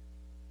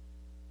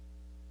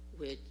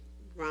with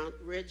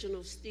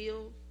Reginald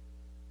Steele,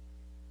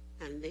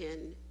 and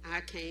then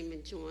I came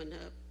and joined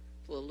up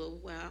for a little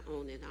while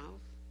on and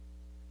off.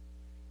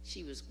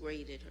 She was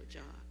great at her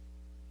job,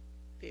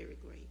 very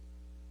great.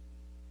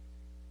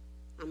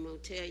 I'm going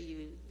to tell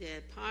you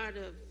that part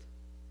of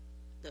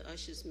the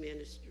Ushers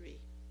Ministry,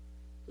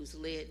 who's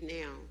led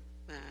now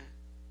by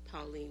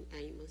Pauline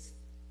Amos,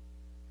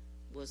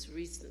 was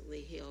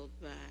recently held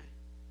by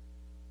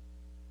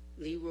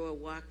Leroy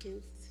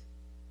Watkins.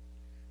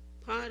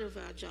 Part of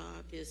our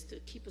job is to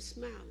keep a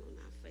smile on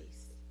our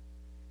face,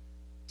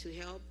 to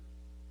help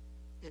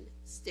and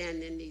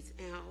stand in these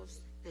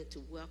aisles and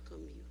to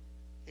welcome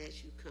you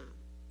as you come.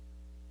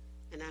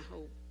 And I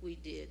hope we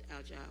did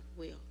our job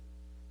well.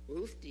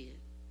 Ruth did.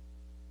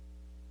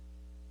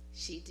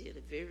 She did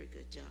a very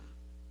good job.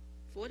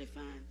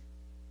 45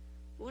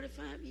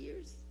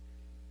 years.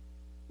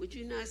 Would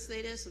you not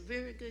say that's a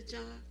very good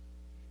job?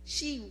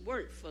 She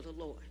worked for the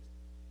Lord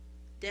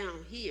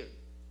down here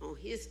on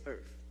his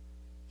earth.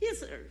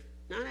 His earth,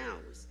 not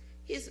ours.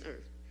 His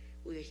earth.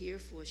 We're here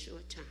for a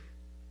short time.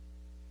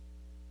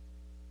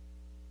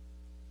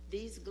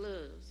 These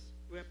gloves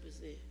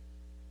represent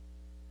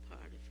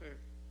part of her.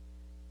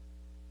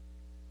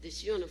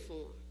 This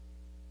uniform,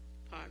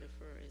 part of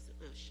her as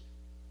an usher.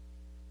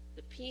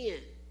 The pen,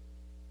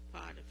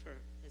 part of her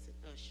as an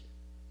usher.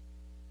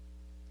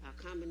 A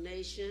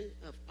combination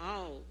of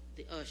all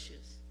the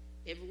ushers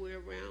everywhere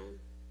around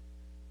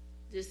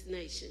this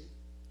nation,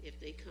 if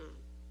they come.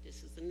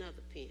 This is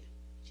another pen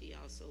she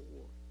also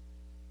wore.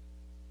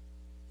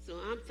 So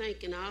I'm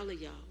thanking all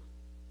of y'all.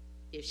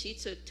 If she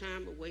took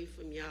time away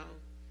from y'all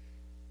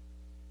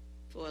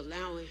for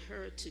allowing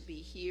her to be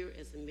here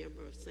as a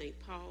member of St.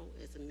 Paul,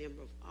 as a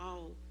member of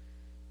all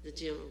the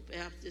General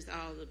Baptist,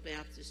 all the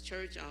Baptist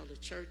church, all the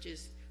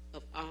churches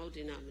of all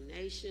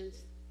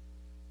denominations,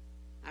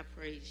 I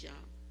praise y'all.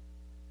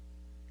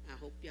 I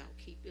hope y'all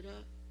keep it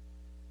up.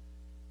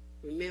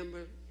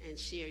 Remember and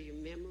share your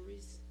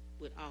memories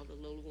with all the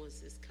little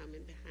ones that's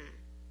coming behind.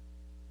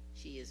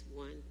 She is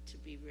one to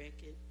be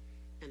reckoned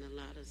and a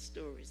lot of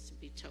stories to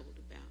be told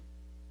about.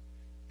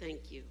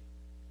 Thank you.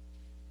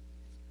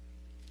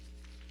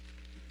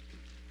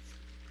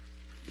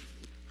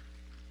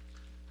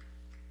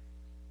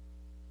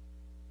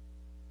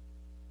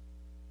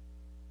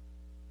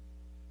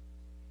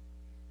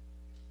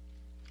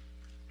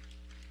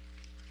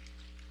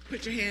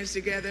 Put your hands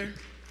together.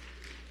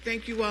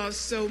 Thank you all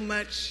so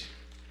much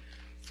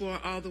for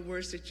all the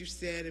words that you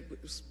said. It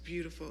was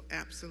beautiful,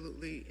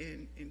 absolutely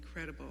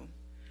incredible.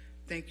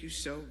 Thank you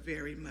so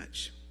very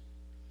much.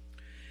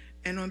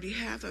 And on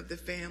behalf of the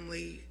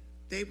family,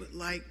 they would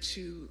like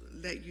to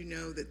let you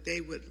know that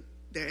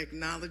they're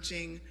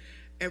acknowledging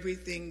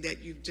everything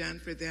that you've done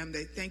for them.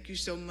 They thank you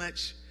so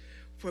much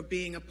for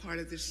being a part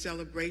of this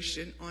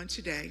celebration on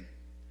today.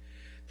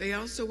 They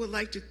also would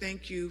like to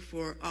thank you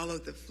for all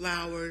of the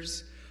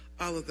flowers,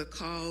 all of the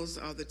calls,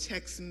 all the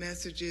text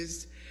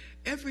messages,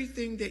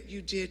 everything that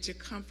you did to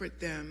comfort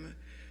them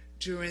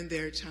during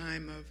their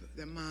time of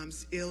their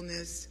mom's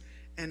illness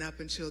and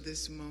up until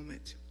this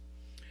moment.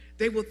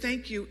 They will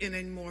thank you in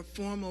a more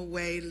formal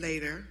way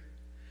later,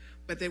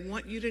 but they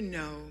want you to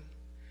know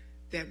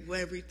that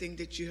everything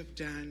that you have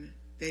done,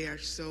 they are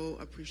so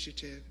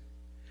appreciative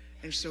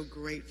and so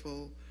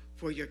grateful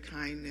for your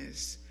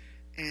kindness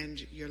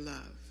and your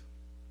love.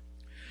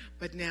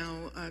 But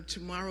now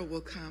tomorrow will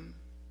come,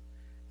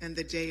 and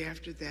the day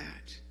after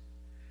that,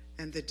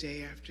 and the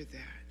day after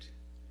that.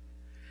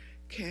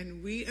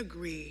 Can we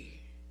agree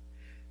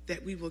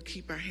that we will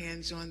keep our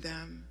hands on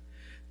them,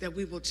 that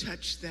we will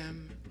touch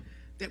them,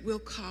 that we'll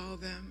call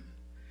them,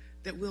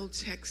 that we'll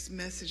text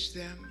message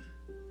them?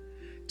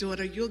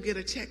 Daughter, you'll get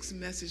a text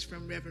message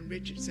from Reverend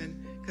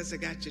Richardson because I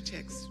got your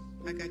text,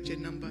 I got your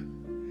number.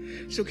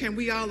 So can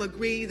we all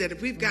agree that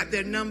if we've got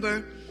their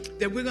number,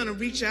 that we're going to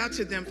reach out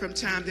to them from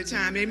time to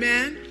time?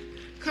 Amen?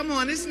 Come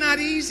on, it's not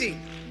easy.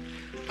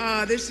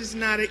 This is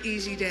not an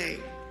easy day,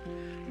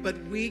 but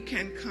we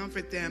can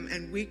comfort them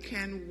and we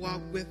can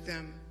walk with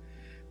them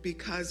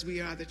because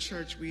we are the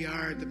church, we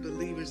are the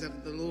believers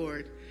of the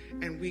Lord,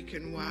 and we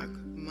can walk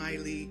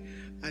mightily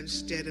and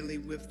steadily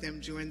with them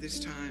during this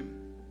time.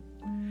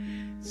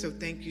 So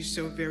thank you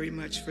so very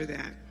much for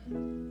that.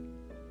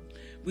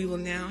 We will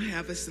now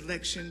have a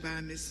selection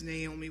by Miss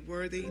Naomi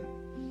Worthy,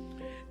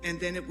 and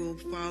then it will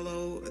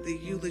follow the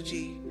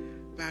eulogy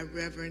by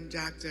Reverend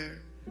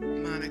Dr.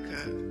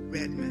 Monica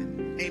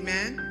Redmond.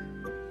 Amen?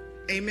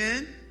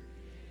 Amen?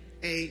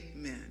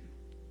 Amen.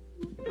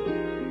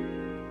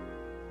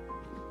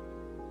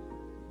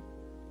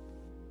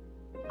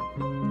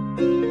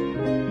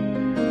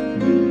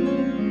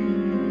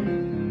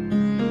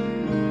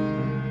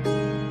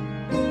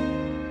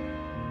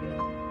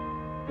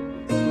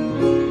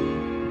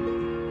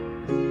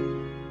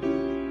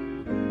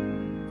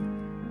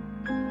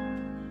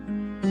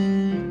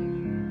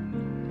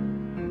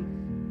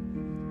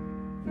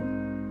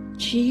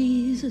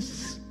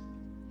 Jesus,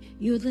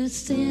 you're the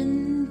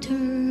center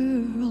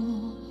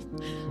of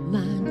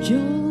my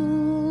joy.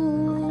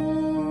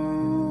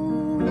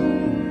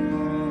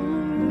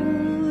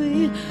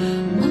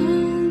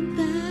 All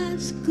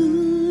that's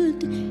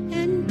good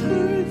and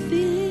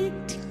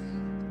perfect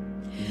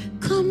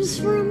comes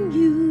from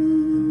you.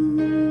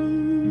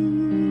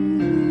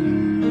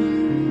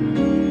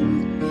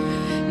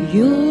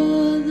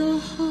 You're the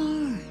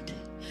heart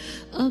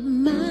of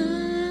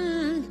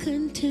my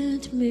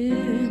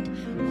contentment,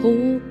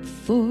 hope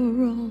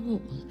for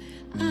all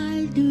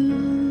I do.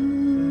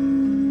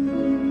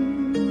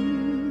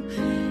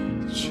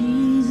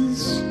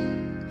 Jesus,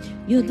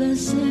 you're the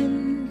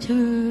center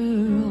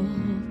of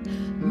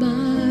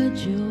my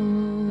joy.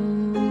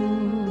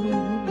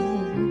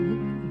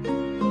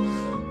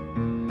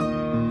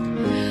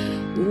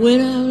 When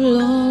I've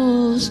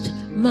lost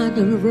my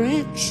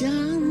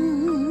direction,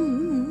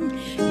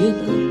 You're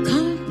the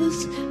compass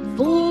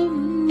for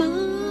my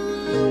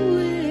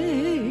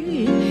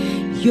way.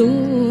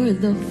 You're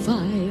the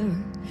fire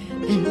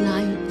and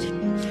light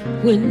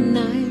when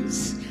nights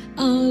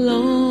are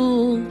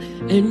long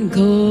and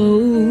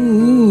cold.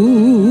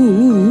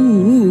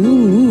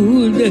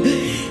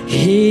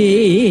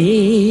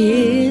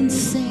 In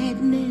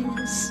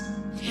sadness,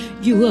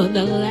 you are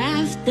the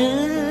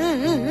laughter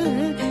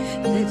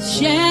that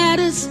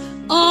shatters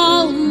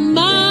all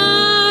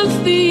my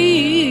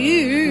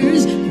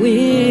fears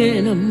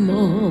when I'm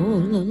all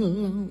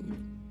alone.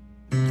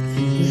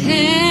 Your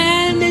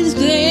hand is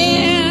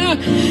there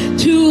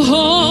to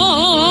hold.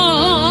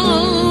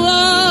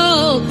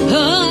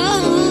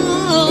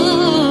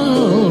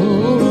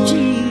 Oh,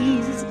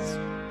 Jesus,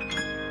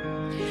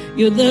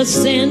 you're the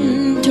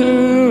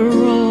center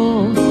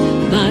of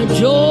my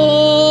joy.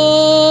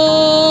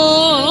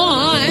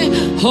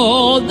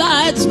 All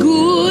that's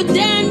good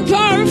and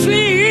perfect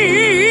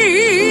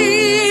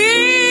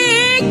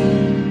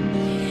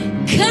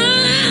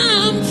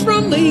come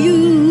from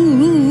you.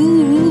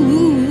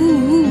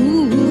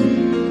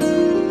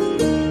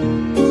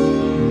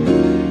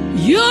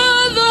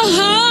 You're the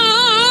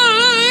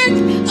heart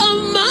of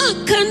my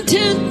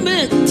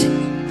contentment.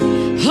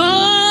 Hope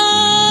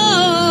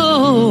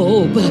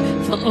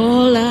for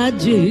all I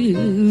do,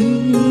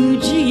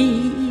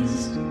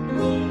 Jesus.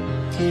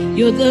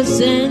 You're the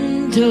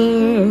center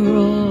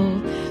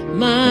of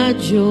my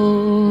joy.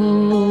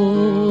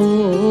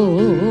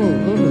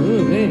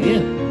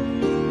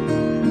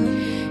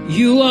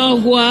 You are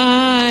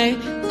why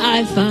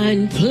I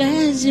find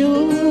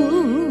pleasure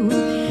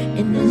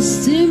in the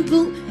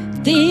simple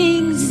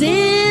things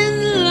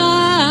in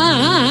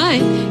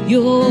life.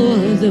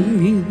 You're the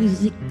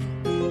music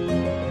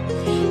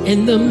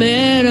in the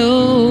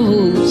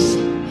meadows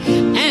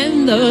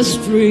and the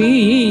streams,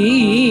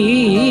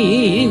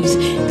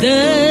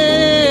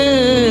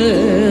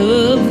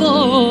 the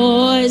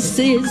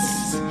voices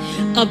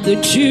of the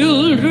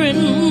children,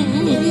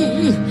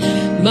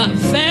 my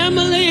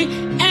family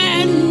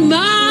and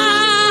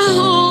my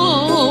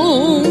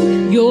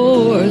home.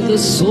 You're the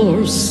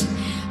source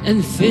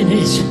and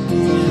finish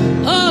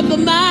of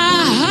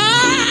my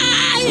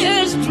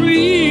highest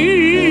dream.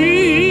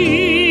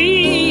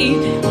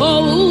 Oh,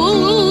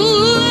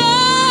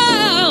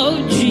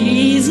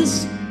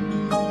 Jesus,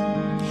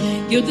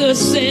 you're the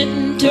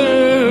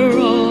center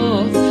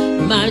of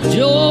my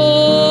joy.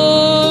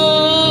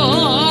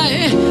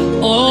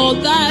 All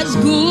that's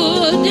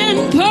good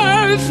and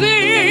perfect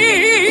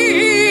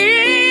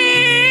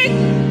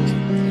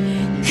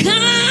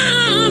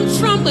comes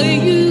from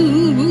you.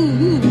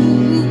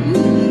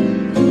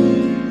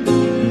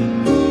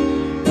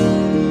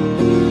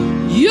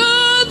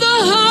 You're the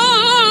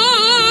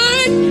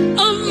heart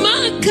of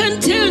my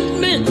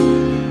contentment.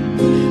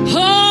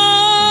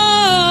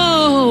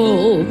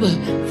 Hope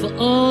for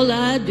all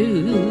I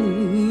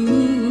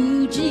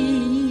do,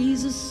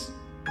 Jesus.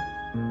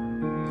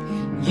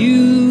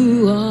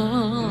 You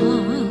are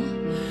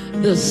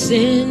the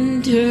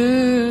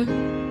center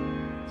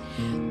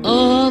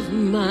of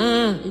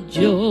my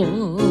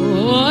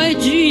joy,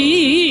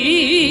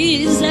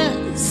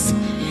 Jesus.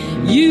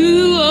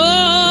 You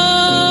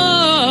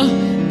are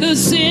the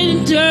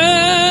center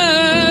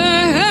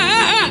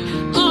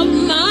of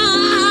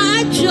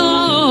my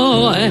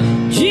joy,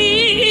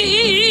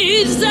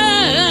 Jesus.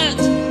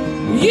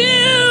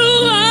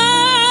 You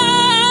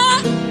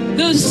are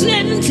the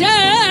center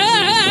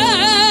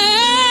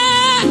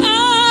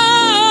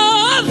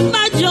of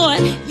my joy.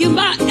 You're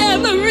my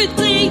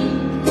everything,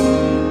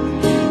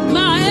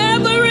 my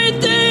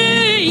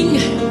everything,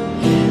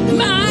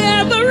 my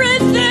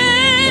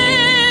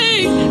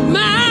everything,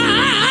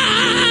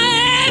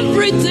 my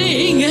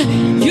everything.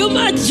 You're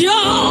my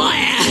joy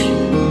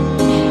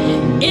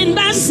in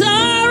my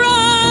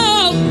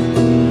sorrow.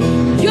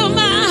 You're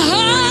my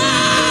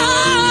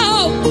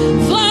hope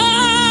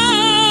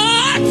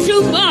for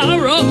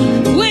tomorrow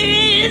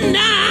when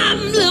I'm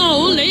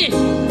lonely,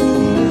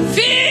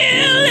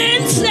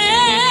 feeling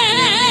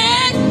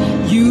sad.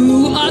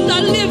 You are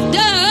the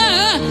lifter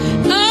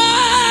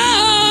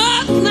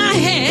of my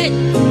head.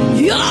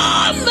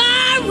 You're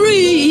my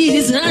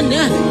reason.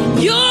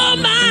 You're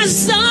my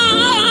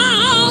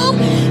song.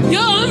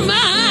 You're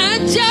my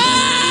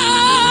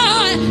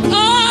joy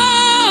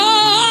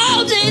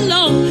all day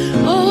long.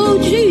 Oh,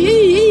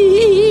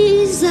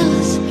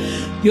 Jesus,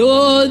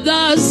 you're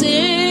the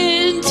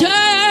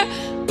center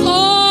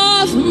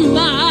of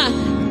my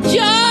joy.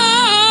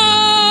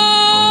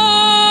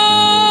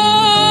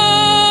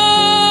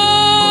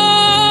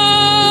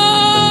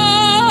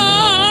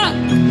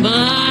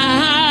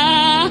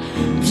 My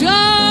joy.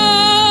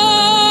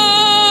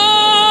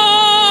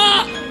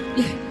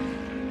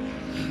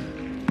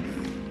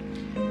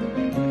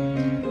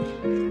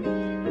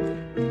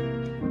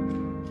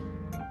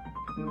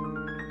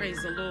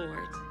 Praise the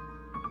Lord.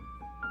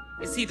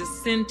 Is he the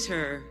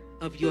center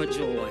of your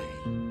joy?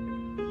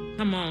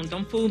 Come on,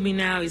 don't fool me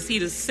now. Is he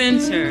the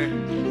center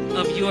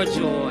of your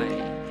joy?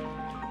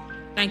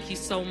 Thank you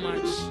so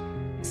much,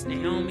 Miss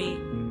Naomi.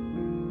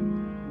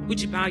 Would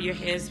you bow your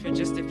heads for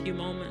just a few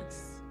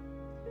moments?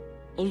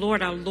 Oh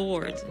Lord, our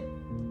Lord,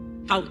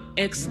 how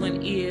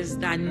excellent is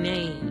thy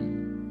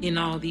name in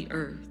all the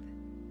earth.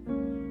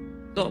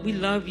 Lord, we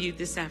love you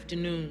this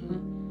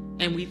afternoon,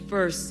 and we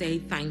first say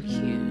thank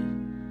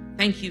you.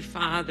 Thank you,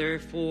 Father,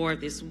 for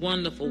this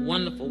wonderful,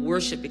 wonderful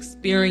worship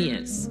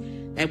experience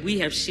that we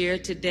have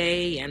shared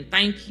today, and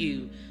thank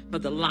you for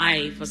the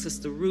life of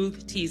Sister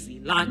Ruth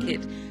Teasley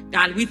Lockett.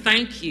 God, we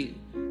thank you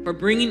for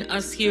bringing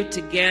us here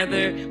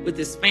together with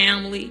this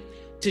family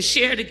to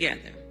share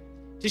together,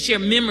 to share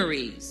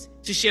memories,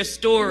 to share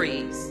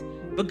stories.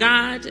 But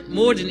God,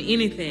 more than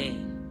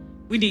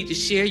anything, we need to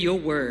share your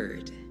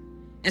word.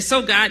 And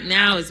so, God,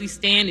 now as we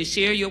stand and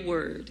share your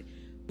word,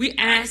 we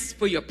ask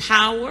for your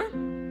power.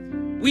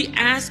 We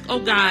ask, oh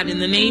God, in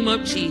the name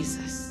of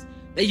Jesus,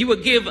 that you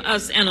would give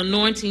us an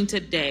anointing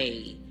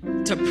today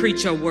to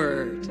preach your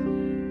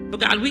word. But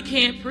God, we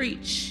can't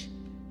preach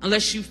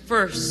unless you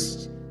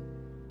first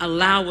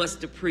allow us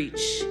to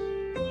preach.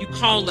 You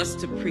call us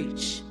to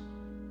preach.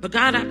 But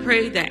God, I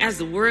pray that as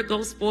the word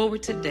goes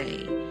forward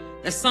today,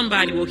 that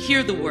somebody will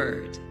hear the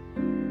word.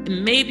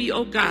 And maybe,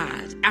 oh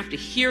God, after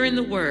hearing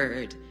the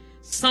word,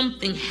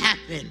 something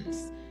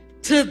happens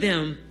to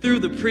them through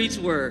the preached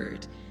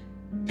word.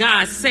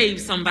 God, save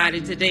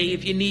somebody today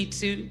if you need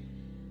to.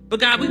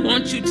 But God, we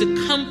want you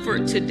to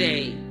comfort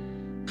today.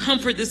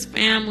 Comfort this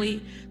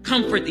family.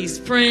 Comfort these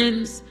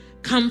friends.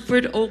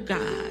 Comfort, oh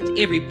God,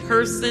 every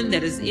person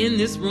that is in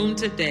this room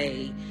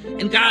today.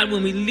 And God,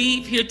 when we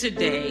leave here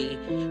today,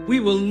 we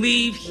will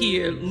leave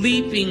here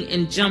leaping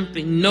and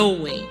jumping,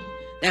 knowing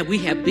that we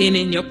have been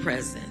in your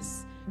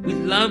presence. We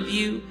love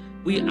you,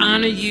 we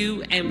honor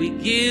you, and we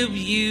give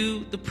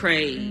you the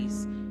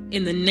praise.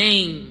 In the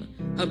name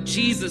of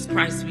Jesus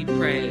Christ we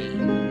pray.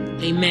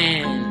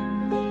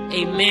 Amen.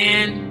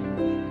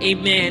 Amen.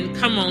 Amen.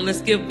 Come on,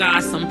 let's give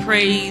God some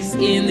praise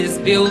in this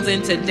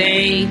building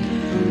today.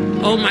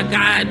 Oh my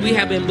God, we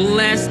have been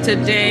blessed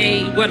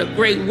today. What a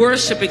great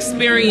worship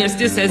experience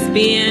this has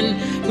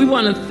been. We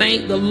want to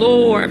thank the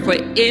Lord for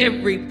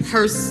every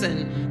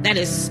person that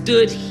has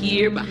stood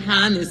here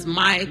behind this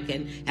mic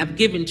and have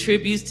given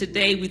tributes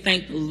today. We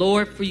thank the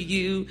Lord for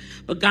you.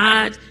 But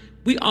God,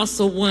 we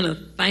also want to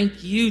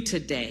thank you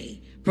today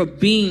for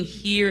being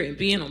here and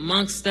being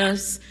amongst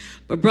us.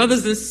 But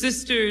brothers and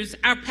sisters,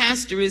 our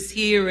pastor is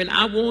here, and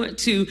I want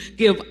to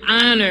give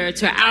honor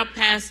to our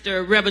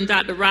pastor, Reverend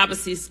Dr. Robert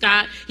C.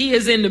 Scott. He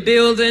is in the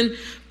building.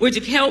 Would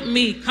you help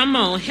me? Come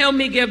on, help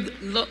me give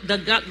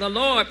the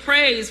Lord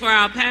praise for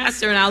our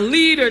pastor and our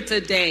leader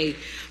today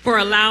for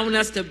allowing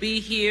us to be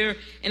here.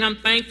 And I'm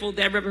thankful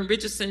that Reverend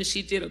Richardson,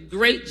 she did a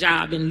great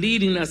job in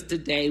leading us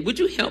today. Would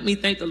you help me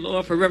thank the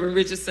Lord for Reverend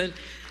Richardson?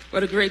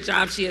 What a great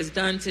job she has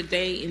done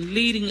today in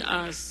leading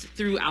us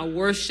through our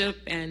worship.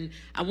 And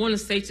I want to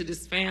say to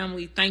this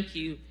family, thank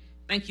you.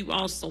 Thank you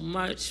all so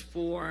much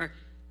for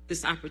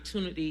this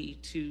opportunity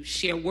to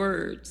share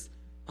words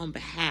on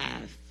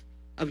behalf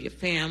of your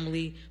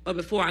family. But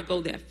before I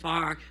go that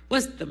far,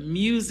 was the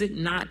music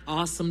not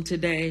awesome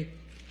today?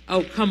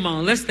 Oh, come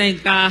on. Let's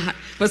thank God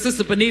for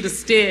Sister Bonita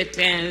Stitt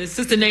and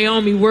Sister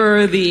Naomi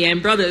Worthy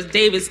and Brother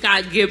David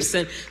Scott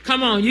Gibson.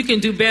 Come on, you can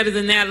do better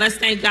than that. Let's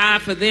thank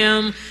God for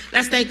them.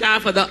 Let's thank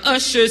God for the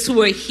ushers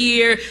who are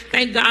here.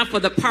 Thank God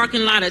for the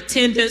parking lot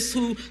attendants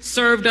who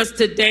served us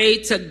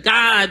today. To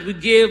God, we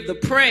give the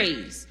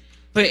praise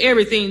for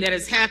everything that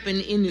has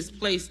happened in this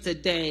place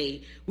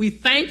today. We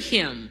thank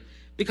him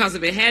because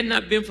if it had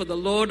not been for the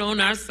Lord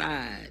on our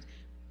side,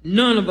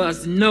 none of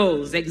us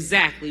knows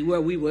exactly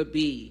where we would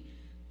be.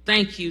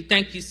 Thank you.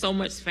 Thank you so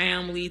much,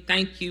 family.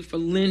 Thank you for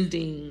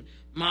lending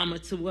mama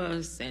to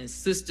us and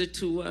sister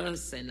to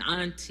us and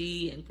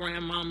auntie and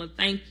grandmama.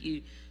 Thank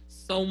you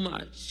so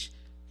much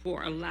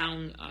for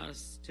allowing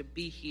us to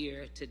be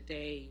here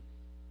today.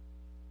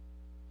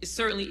 It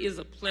certainly is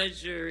a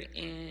pleasure,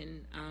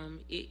 and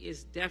it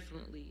is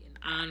definitely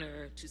an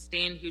honor to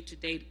stand here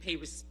today to pay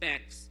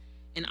respects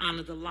and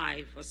honor the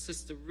life of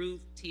Sister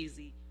Ruth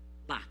Teasley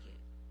Lockett.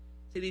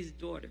 To these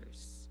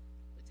daughters,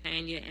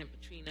 Tanya and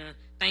Patrina,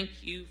 thank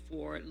you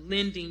for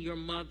lending your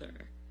mother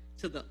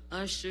to the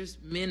Ushers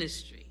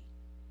Ministry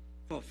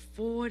for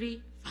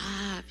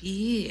 45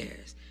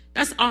 years.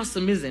 That's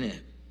awesome, isn't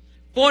it?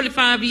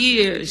 45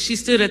 years she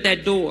stood at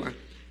that door.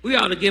 We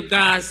ought to give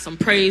God some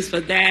praise for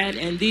that.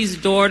 And these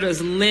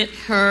daughters lent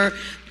her.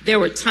 There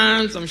were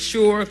times, I'm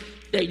sure,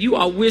 that you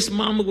all wish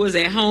mama was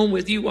at home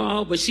with you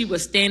all, but she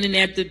was standing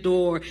at the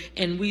door.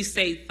 And we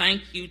say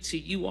thank you to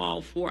you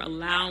all for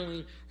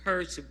allowing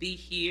her to be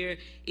here.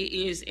 It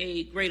is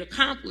a great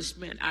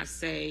accomplishment, I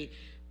say,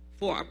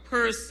 for a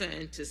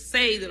person to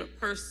say that a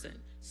person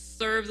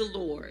served the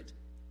Lord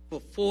for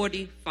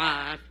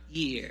 45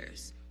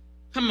 years.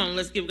 Come on,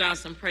 let's give God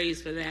some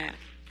praise for that.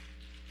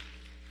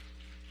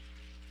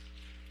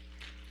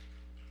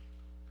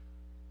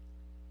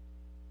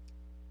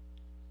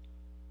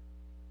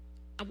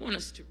 I want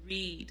us to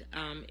read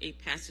a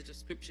passage of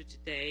scripture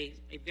today,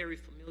 a very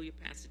familiar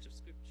passage of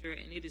scripture,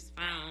 and it is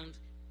found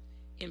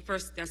in 1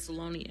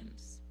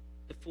 Thessalonians,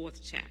 the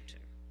 4th chapter.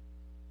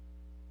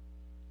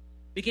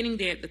 Beginning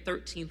there at the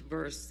 13th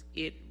verse,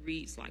 it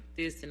reads like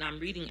this, and I'm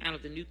reading out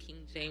of the New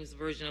King James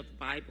Version of the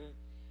Bible.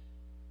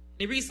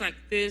 It reads like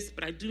this: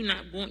 "But I do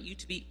not want you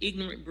to be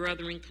ignorant,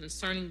 brethren,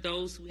 concerning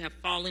those who have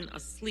fallen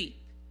asleep,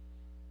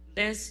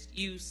 lest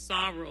you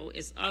sorrow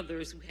as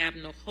others who have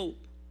no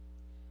hope.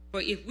 For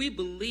if we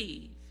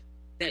believe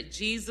that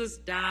Jesus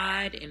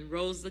died and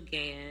rose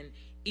again,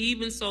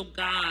 even so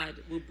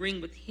God will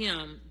bring with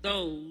him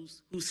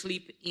those who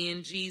sleep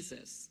in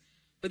Jesus.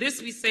 For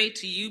this we say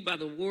to you by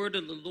the word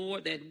of the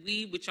Lord, that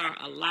we which are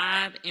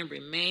alive and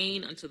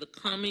remain unto the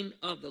coming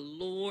of the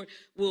Lord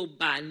will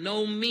by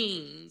no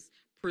means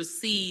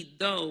precede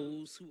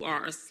those who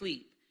are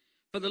asleep.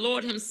 For the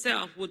Lord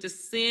himself will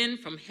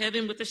descend from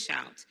heaven with a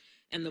shout,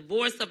 and the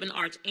voice of an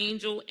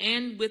archangel,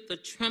 and with the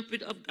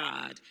trumpet of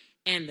God,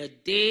 and the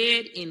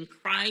dead in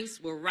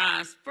Christ will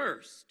rise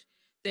first.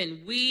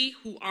 Then we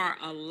who are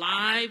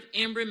alive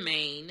and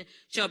remain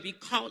shall be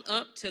caught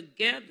up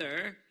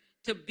together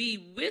to be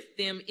with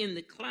them in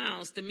the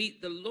clouds to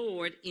meet the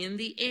Lord in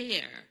the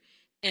air.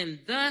 And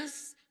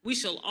thus we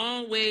shall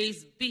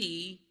always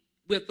be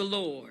with the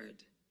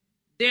Lord.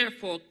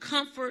 Therefore,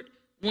 comfort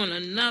one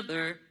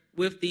another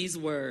with these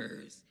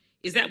words."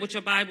 Is that what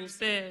your Bible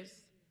says?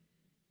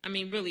 I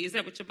mean, really, is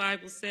that what your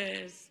Bible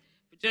says?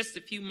 For just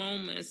a few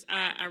moments,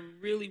 I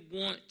really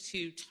want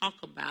to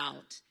talk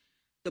about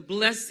the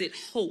blessed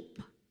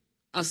hope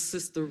of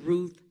Sister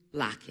Ruth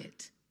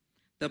Lockett.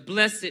 The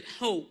blessed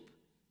hope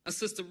of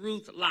Sister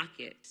Ruth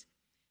Lockett.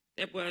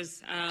 There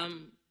was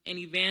an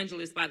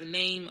evangelist by the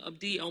name of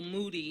D.L.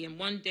 Moody, and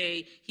one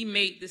day he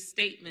made this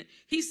statement.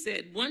 He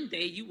said, "One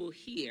day you will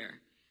hear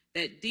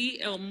that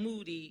D.L.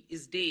 Moody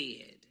is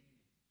dead,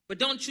 but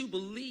don't you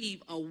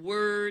believe a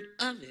word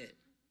of it.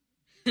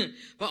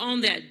 But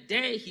on that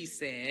day," he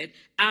said,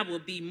 "I will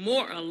be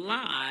more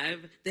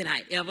alive than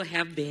I ever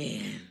have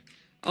been."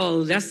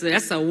 Oh, that's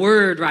a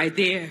word right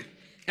there.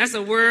 That's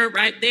a word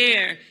right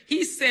there.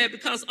 He said,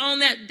 because on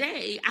that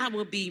day, I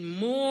will be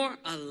more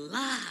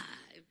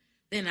alive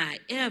than I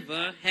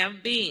ever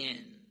have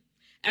been.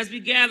 As we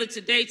gather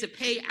today to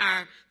pay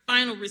our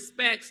final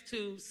respects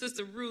to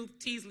Sister Ruth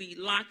Teasley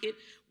Lockett,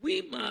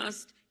 we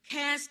must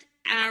cast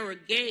our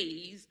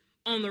gaze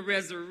on the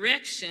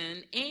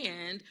resurrection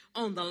and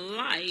on the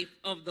life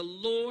of the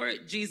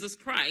Lord Jesus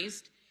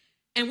Christ.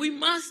 And we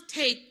must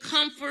take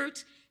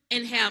comfort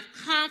and have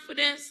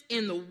confidence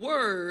in the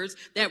words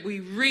that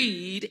we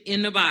read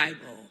in the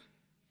Bible.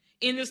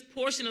 In this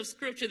portion of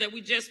scripture that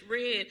we just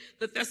read,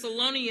 the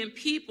Thessalonian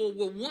people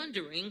were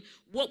wondering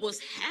what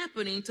was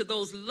happening to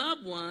those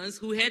loved ones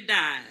who had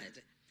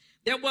died.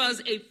 There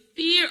was a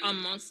fear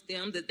amongst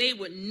them that they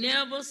would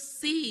never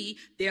see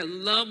their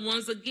loved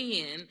ones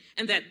again,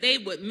 and that they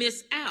would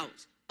miss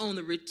out on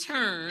the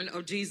return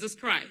of Jesus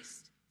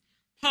Christ.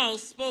 Paul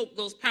spoke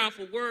those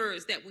powerful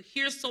words that we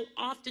hear so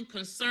often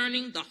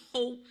concerning the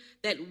hope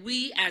that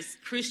we as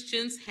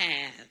Christians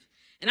have.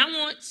 And I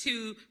want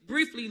to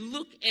briefly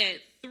look at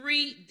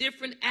 3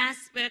 different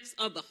aspects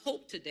of the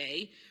hope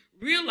today,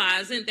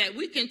 realizing that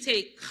we can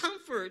take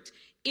comfort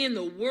in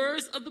the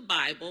words of the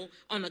Bible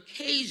on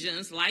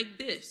occasions like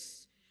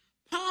this.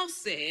 Paul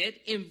said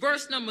in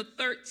verse number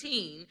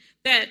 13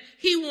 that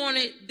he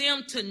wanted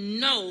them to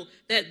know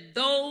that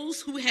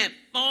those who had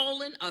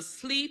fallen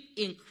asleep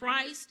in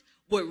Christ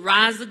would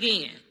rise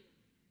again.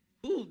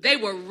 They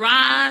would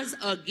rise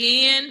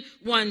again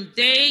one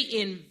day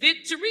in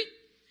victory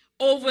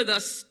over the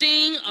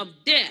sting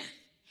of death,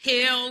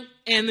 hell,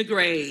 and the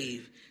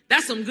grave.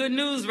 That's some good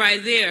news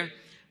right there.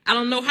 I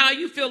don't know how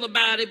you feel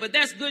about it, but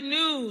that's good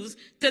news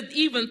to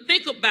even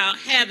think about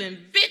having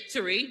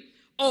victory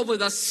over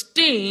the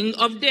sting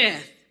of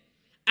death.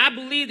 I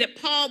believe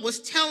that Paul was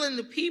telling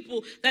the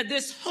people that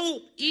this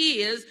hope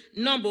is,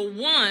 number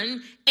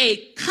one,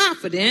 a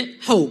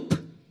confident hope.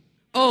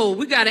 Oh,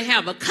 we got to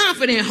have a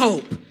confident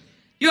hope.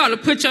 You ought to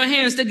put your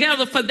hands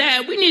together for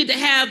that. We need to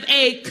have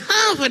a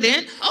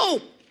confident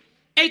hope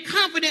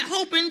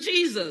in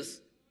Jesus.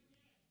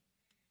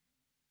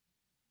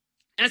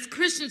 As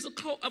Christians,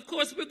 of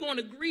course, we're going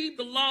to grieve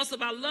the loss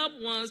of our loved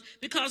ones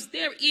because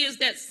there is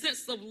that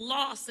sense of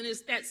loss, and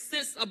it's that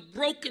sense of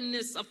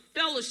brokenness of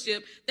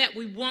fellowship that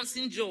we once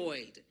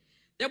enjoyed.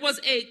 There was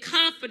a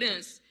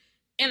confidence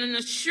and an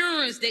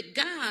assurance that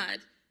God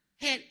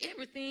had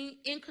everything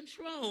in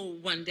control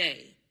one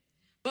day.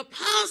 But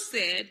Paul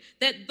said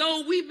that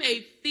though we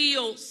may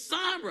feel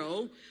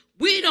sorrow,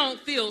 we don't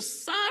feel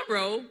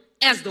sorrow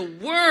as the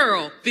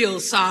world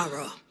feels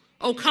sorrow.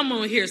 Oh, come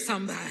on here,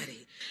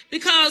 somebody.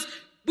 Because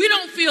we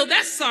don't feel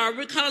that sorrow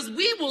because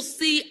we will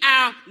see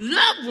our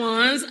loved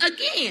ones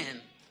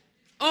again.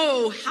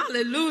 Oh,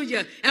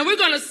 hallelujah. And we're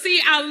going to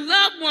see our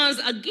loved ones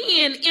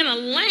again in a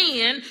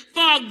land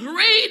far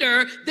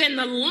greater than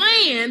the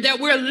land that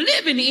we're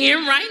living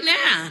in right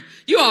now.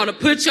 You ought to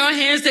put your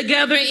hands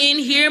together in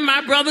here,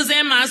 my brothers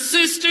and my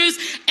sisters,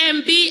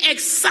 and be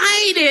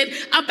excited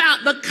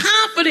about the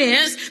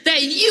confidence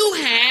that you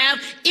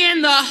have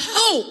in the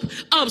hope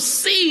of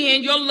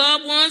seeing your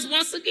loved ones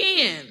once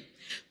again.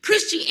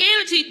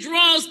 Christianity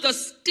draws the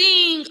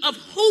sting of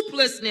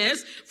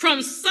hopelessness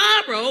from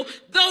sorrow,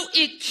 though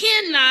it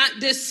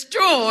cannot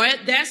destroy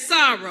that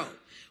sorrow.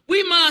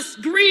 We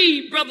must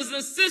grieve, brothers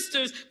and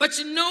sisters, but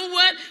you know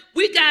what?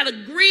 We got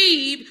to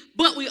grieve,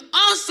 but we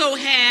also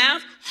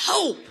have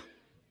hope.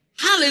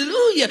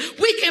 Hallelujah.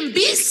 We can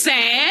be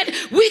sad,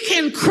 we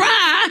can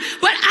cry,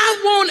 but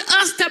I want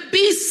us to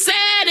be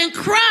sad and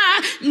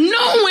cry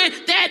knowing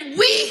that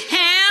we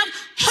have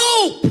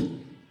hope.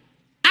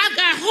 I've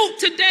got hope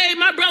today,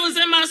 my brothers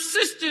and my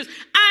sisters.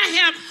 I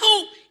have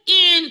hope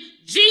in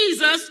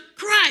Jesus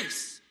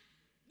Christ.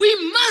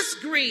 We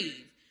must grieve,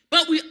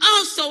 but we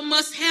also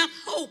must have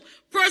hope.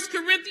 1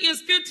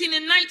 Corinthians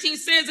 15:19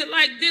 says it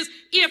like this: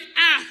 if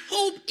our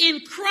hope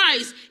in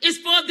Christ is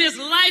for this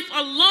life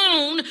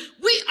alone,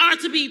 we are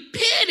to be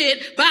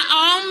pitied by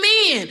all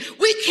men.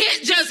 We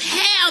can't just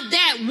have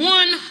that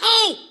one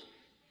hope.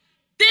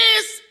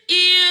 This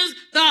is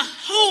the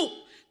hope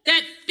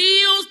that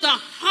fills the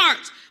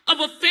heart of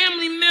a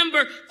family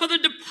member for the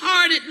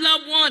departed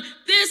loved one.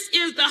 This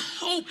is the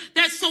hope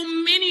that so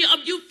many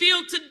of you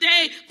feel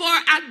today for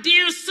our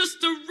dear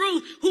sister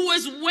Ruth, who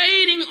is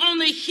waiting on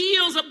the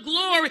heels of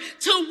glory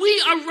till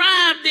we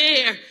arrive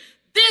there.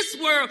 This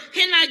world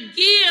cannot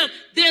give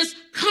this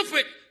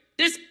comfort,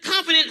 this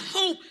confident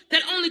hope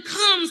that only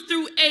comes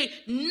through a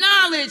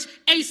knowledge,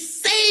 a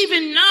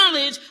saving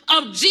knowledge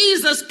of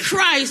Jesus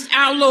Christ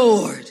our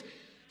Lord.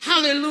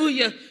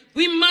 Hallelujah.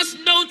 We must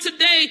know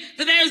today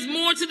that there is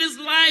more to this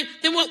life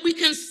than what we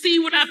can see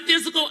with our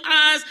physical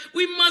eyes.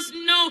 We must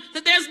know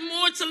that there's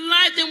more to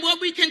life than what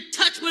we can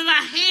touch with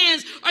our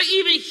hands or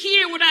even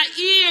hear with our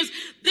ears.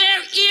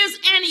 There is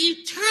an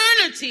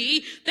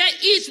eternity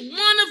that each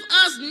one of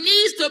us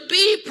needs to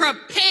be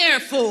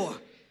prepared for.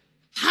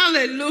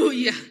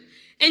 Hallelujah.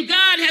 And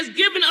God has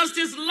given us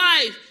this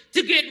life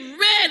to get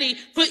ready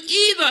for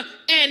either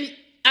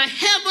a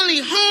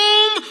heavenly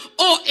home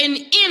or an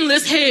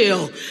endless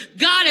hell.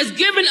 God has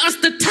given us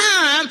the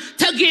time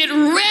to get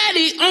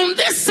ready on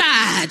this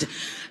side.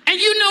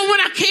 And you know what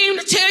I came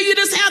to tell you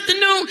this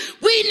afternoon?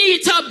 We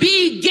need to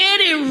be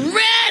getting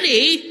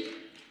ready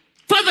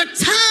for the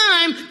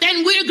time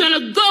that we're going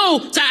to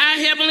go to our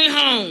heavenly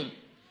home.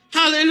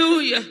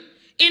 Hallelujah.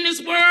 In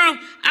this world,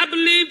 I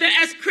believe that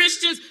as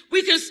Christians,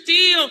 we can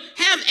still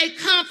have a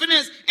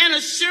confidence and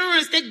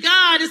assurance that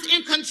God is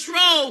in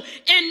control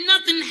and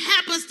nothing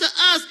happens to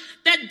us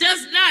that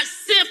does not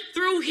sift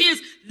through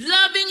his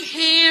loving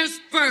hands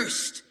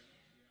first.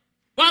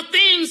 While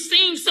things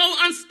seem so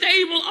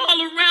unstable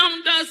all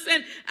around us,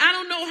 and I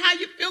don't know how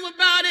you feel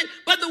about it,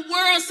 but the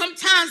world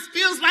sometimes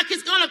feels like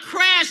it's going to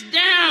crash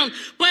down.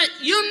 But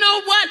you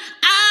know what?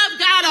 I've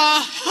got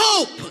a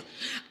hope.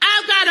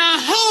 I've got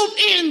a hope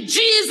in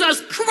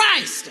Jesus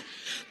Christ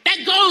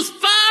that goes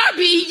far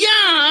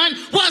beyond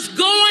what's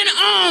going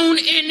on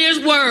in this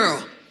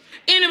world.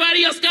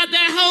 Anybody else got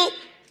that hope?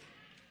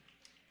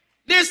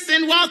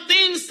 Listen, while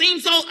things seem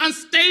so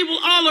unstable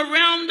all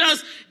around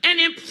us and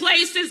in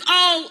places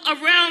all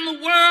around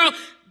the world,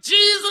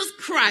 Jesus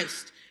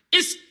Christ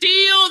is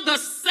still the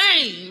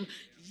same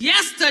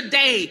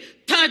yesterday,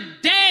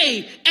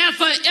 today, and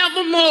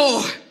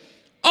forevermore.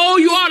 Oh,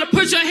 you ought to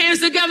put your hands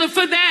together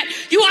for that.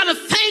 You ought to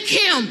thank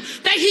him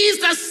that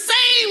he's the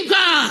same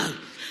God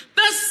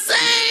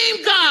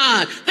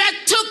that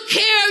took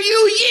care of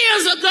you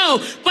years ago,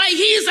 but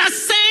he's the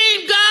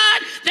same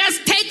God that's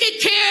taking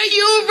care of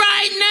you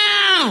right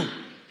now.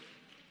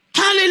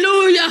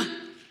 Hallelujah.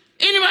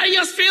 Anybody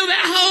else feel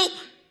that hope?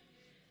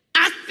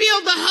 I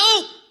feel the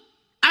hope.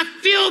 I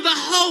feel the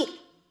hope.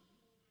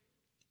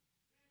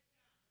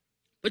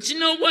 But you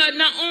know what?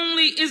 Not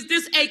only is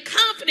this a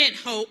confident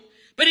hope,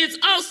 but it's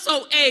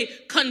also a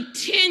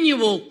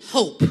continual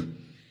hope.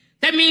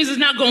 That means it's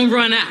not going to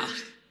run out.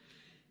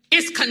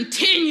 It's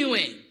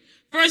continuing.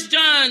 1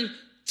 John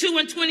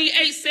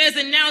 2:28 says,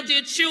 and now,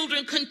 dear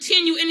children,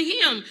 continue in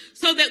him,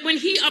 so that when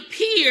he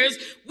appears,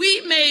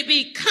 we may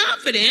be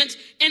confident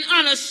and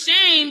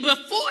unashamed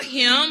before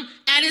him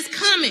at his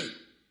coming.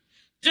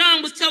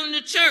 John was telling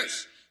the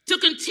church to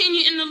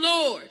continue in the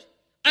Lord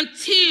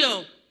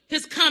until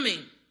his coming.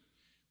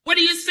 What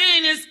he is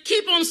saying is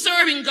keep on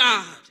serving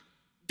God.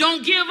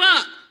 Don't give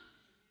up.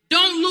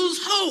 Don't lose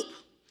hope.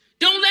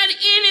 Don't let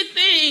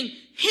anything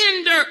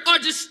hinder or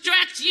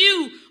distract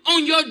you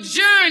on your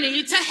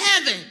journey to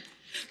heaven.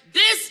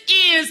 This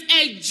is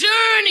a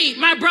journey,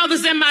 my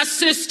brothers and my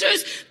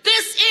sisters.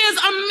 This is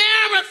a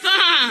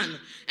marathon.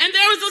 And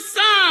there was a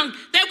song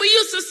that we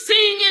used to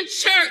sing in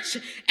church,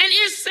 and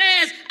it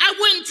says, I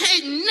wouldn't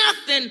take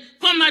nothing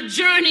for my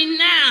journey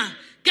now.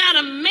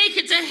 Gotta make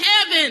it to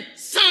heaven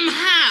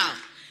somehow.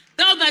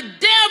 Though the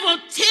devil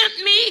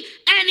tempt me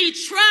and he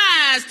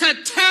tries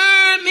to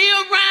turn me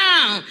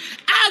around,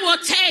 I will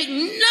take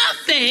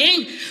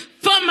nothing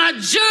for my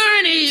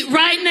journey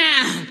right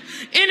now.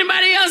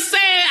 Anybody else say,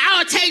 I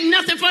will take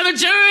nothing for the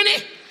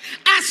journey?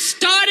 I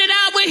started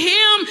out with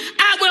him.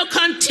 I will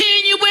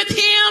continue with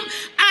him.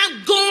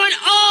 I'm going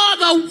all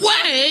the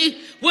way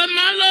with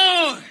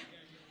my Lord.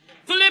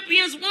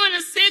 Philippians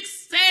 1:6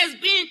 says,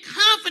 being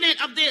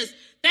confident of this,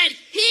 that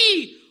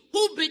he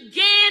who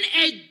began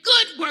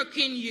work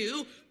in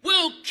you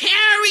will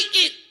carry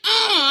it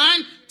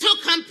on to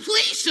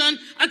completion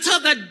until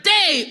the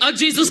day of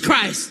Jesus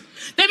Christ.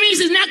 That means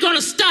he's not going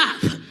to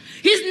stop.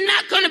 He's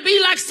not going to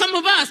be like some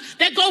of us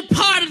that go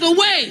part of the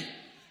way.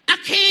 I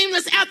came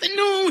this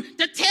afternoon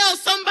to tell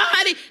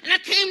somebody, and I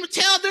came to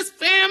tell this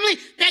family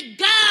that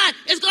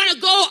God is going to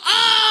go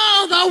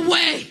all the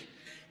way.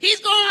 He's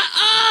going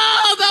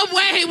all the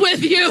way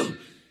with you.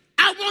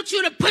 I want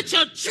you to put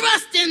your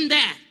trust in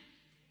that.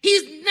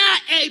 He's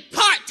not a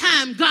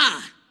part-time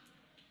God.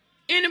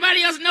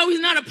 Anybody else know he's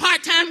not a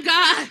part-time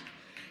God?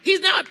 He's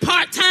not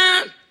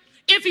part-time.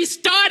 If he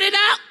started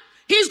out,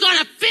 he's going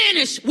to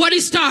finish what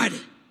he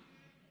started.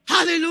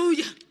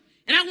 Hallelujah.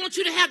 And I want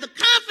you to have the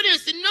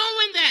confidence in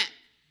knowing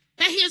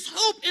that his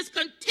hope is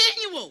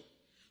continual.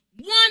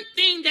 One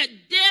thing that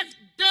death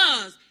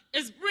does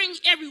is bring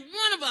every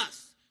one of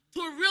us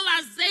to a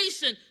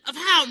realization of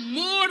how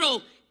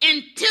mortal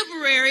and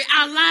temporary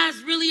our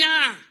lives really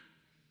are.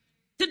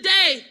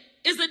 Today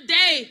is a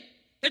day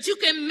that you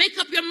can make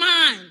up your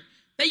mind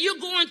that you're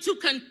going to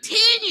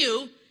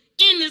continue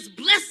in this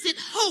blessed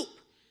hope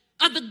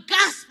of the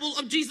gospel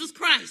of Jesus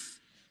Christ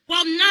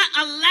while not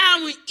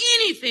allowing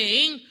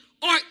anything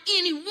or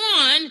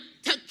anyone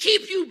to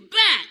keep you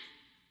back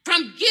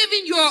from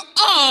giving your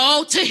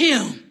all to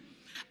him.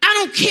 I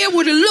don't care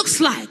what it looks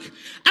like.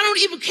 I don't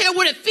even care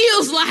what it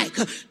feels like.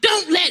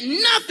 Don't let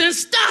nothing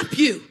stop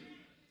you.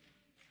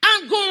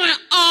 I'm going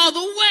all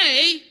the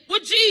way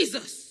with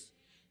Jesus.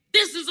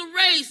 This is a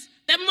race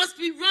that must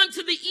be run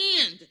to the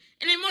end.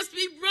 And it must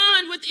be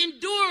run with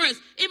endurance.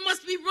 It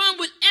must be run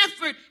with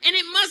effort. And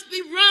it must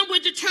be run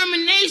with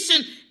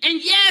determination.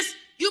 And yes,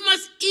 you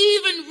must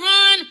even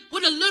run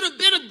with a little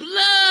bit of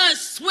blood,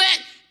 sweat,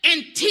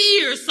 and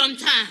tears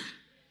sometimes.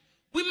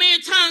 We may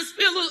at times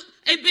feel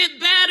a bit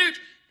battered,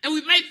 and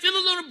we may feel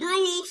a little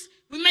bruised.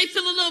 We may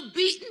feel a little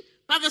beaten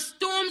by the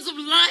storms of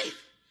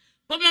life.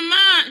 But my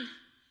mind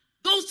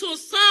goes to a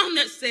song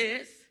that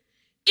says,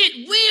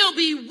 it will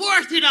be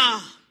worth it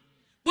all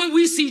when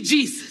we see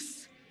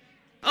Jesus.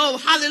 Oh,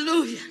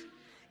 hallelujah.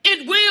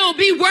 It will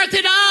be worth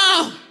it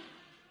all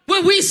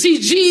when we see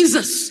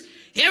Jesus.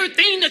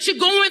 Everything that you're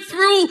going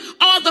through,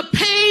 all the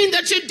pain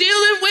that you're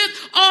dealing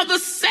with, all the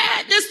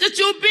sadness that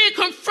you're being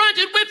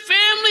confronted with,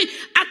 family,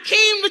 I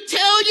came to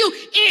tell you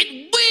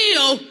it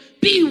will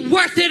be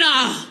worth it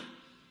all.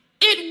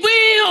 It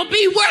will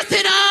be worth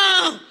it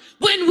all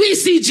when we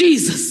see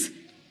Jesus.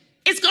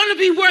 It's going to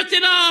be worth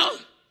it all.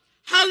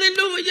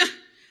 Hallelujah.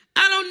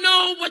 I don't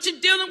know what you're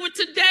dealing with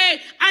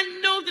today. I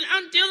know that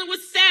I'm dealing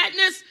with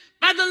sadness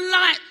by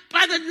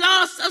the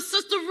loss of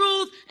Sister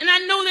Ruth, and I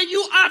know that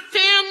you are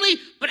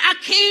family, but I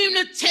came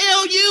to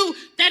tell you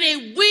that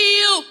it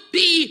will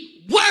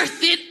be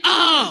worth it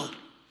all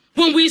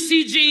when we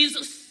see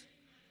Jesus.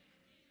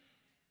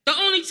 The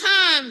only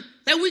time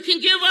that we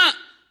can give up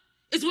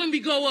is when we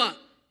go up,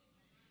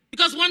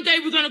 because one day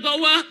we're going to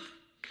go up.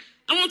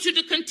 I want you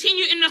to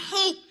continue in the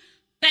hope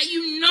that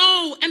you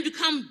know and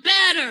become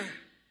better.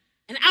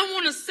 And I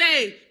want to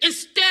say,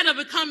 instead of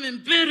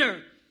becoming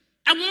bitter,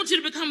 I want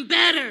you to become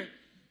better.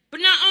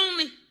 But not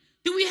only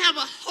do we have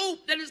a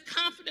hope that is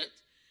confident,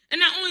 and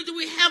not only do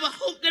we have a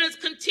hope that is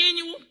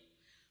continual,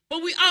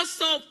 but we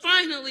also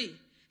finally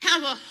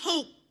have a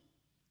hope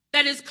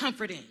that is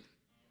comforting.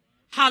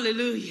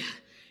 Hallelujah.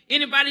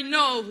 Anybody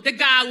know that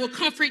God will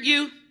comfort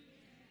you?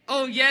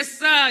 Oh, yes,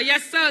 sir.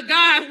 Yes, sir.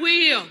 God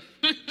will.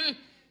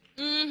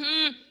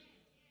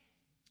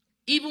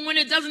 Even when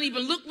it doesn't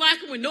even look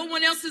like it, when no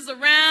one else is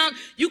around,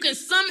 you can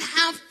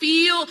somehow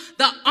feel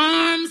the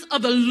arms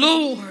of the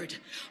Lord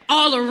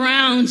all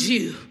around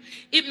you.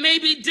 It may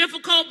be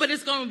difficult, but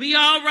it's going to be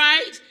all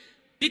right,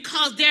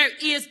 because there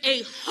is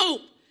a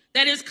hope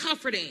that is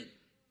comforting.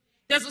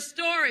 There's a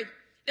story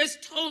that's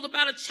told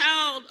about a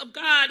child of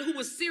God who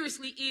was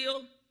seriously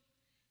ill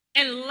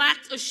and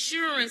lacked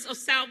assurance of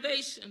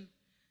salvation.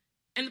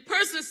 And the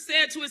person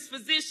said to his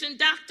physician,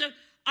 "Doctor,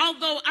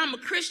 although I'm a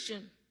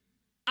Christian,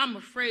 I'm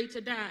afraid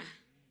to die."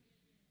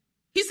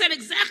 He said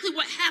exactly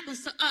what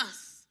happens to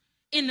us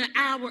in the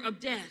hour of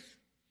death.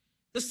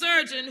 The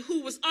surgeon,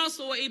 who was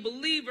also a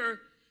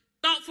believer,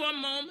 thought for a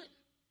moment,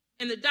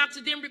 and the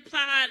doctor then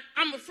replied,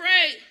 "I'm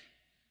afraid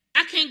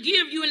I can't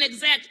give you an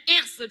exact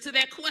answer to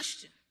that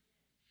question."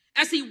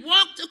 As he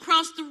walked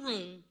across the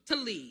room to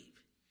leave,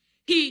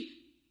 he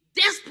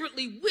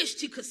desperately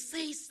wished he could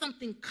say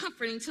something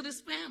comforting to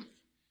this family.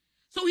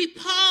 So he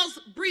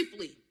paused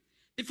briefly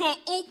before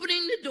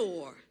opening the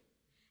door.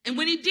 And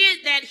when he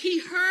did that, he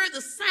heard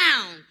the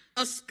sound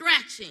of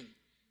scratching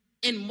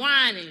and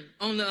whining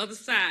on the other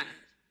side.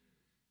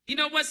 You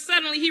know what?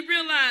 Suddenly he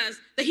realized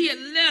that he had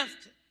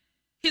left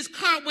his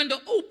car window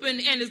open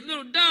and his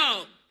little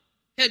dog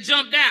had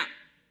jumped out.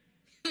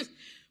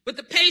 With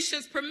the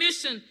patient's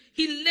permission,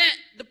 he let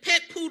the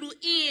pet poodle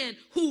in,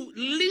 who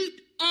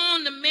leaped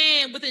on the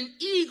man with an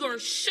eager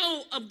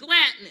show of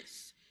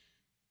gladness.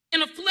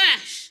 In a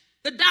flash,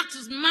 the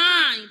doctor's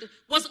mind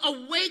was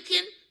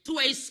awakened to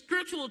a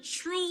spiritual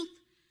truth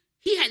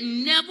he had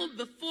never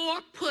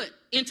before put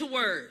into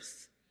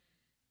words.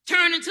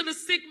 Turning to the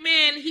sick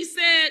man, he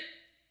said,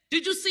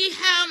 Did you see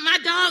how my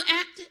dog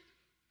acted?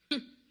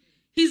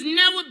 He's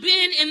never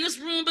been in this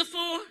room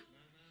before.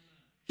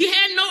 He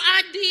had no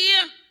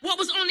idea what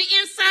was on the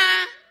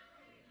inside.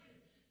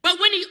 But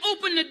when he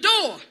opened the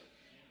door,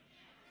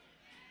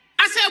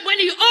 I said, when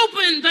he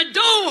opened the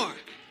door,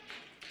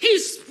 he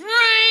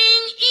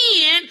sprang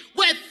in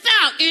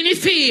without any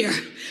fear.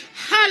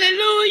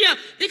 Hallelujah.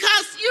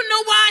 Because you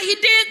know why he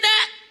did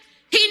that?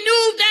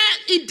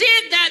 He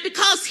did that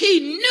because he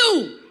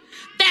knew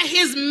that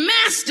his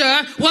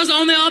master was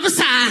on the other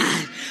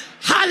side.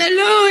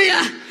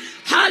 Hallelujah.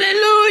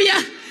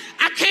 Hallelujah.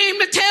 I came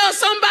to tell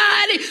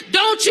somebody,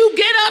 don't you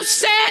get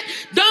upset.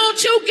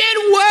 Don't you get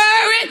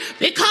worried,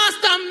 because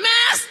the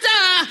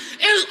master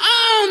is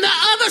on the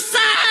other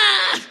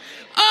side.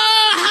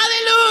 Oh,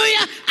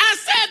 hallelujah. I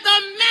said the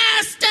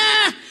master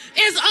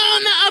is on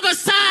the other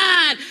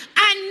side.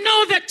 I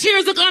know that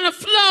tears are going to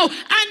flow.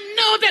 I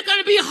know there are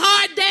going to be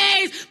hard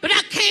days, but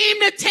I came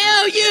to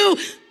tell you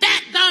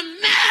that the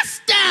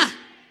master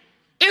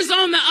is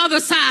on the other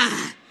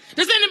side.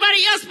 Does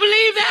anybody else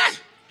believe that?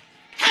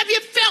 Have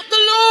you felt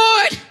the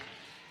Lord?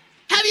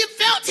 Have you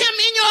felt him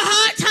in your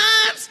hard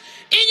times,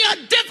 in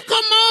your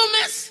difficult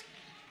moments?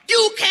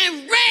 You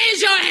can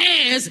raise your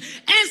hands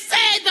and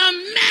say the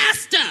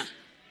master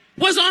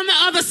was on the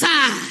other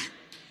side.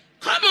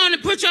 Come on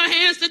and put your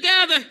hands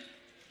together.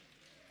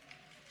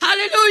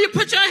 Hallelujah.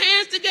 Put your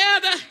hands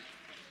together.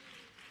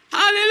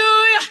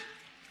 Hallelujah.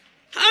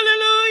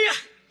 Hallelujah.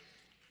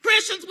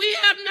 Christians, we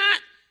have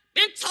not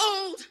been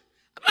told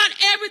about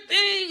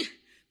everything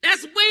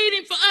that's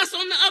waiting for us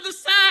on the other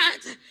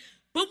side.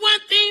 But one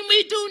thing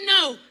we do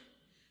know,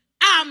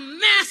 our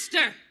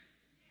master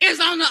is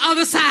on the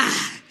other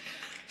side.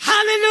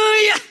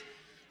 Hallelujah.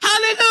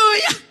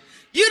 Hallelujah.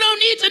 You don't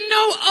need to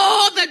know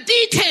all the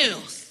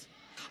details.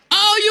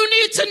 All you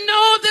need to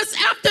know this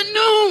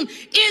afternoon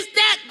is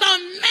that the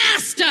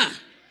master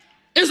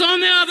is on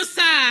the other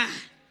side.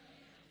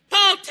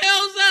 Paul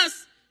tells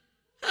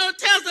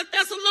the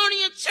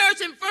Thessalonian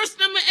church in verse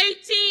number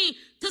 18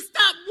 to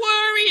stop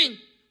worrying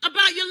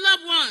about your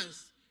loved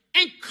ones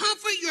and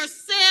comfort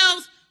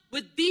yourselves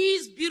with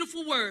these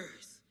beautiful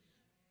words.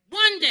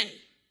 One day,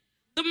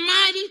 the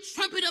mighty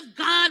trumpet of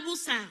God will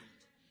sound,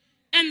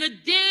 and the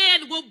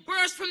dead will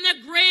burst from their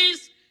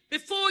graves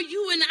before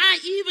you and I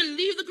even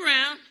leave the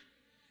ground.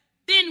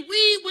 Then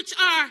we which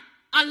are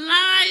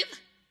alive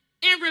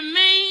and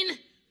remain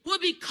will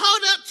be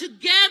caught up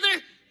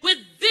together with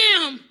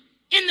them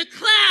in the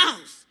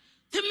clouds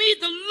to meet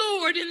the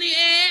Lord in the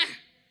air.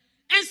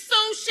 And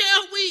so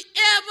shall we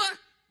ever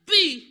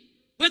be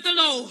with the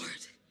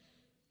Lord.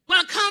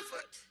 What a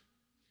comfort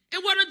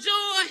and what a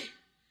joy.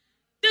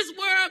 This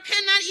world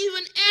cannot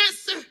even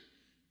answer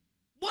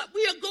what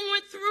we are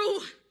going through.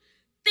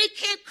 They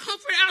can't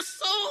comfort our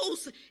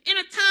souls in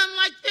a time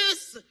like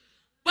this.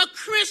 But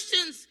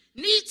Christians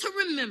need to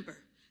remember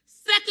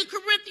 2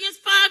 Corinthians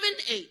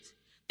 5:8,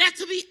 that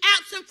to be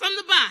absent from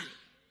the body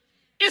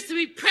is to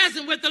be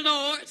present with the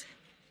Lord.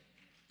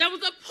 There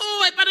was a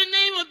poet by the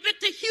name of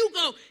Victor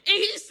Hugo, and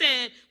he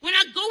said, when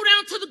I go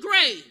down to the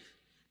grave,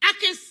 I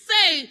can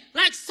say,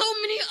 like so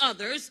many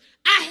others,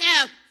 I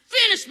have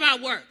finished my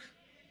work.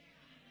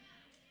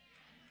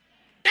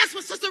 That's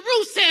what Sister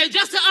Ruth said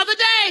just the other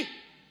day.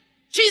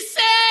 She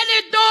said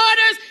it,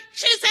 daughters.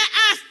 She said,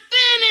 I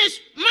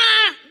finished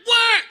my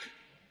work.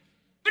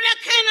 But I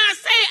cannot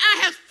say I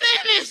have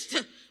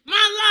finished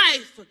my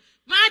life.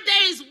 My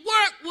day's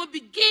work will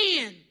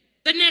begin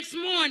the next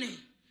morning.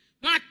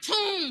 My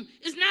tomb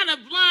is not a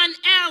blind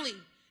alley.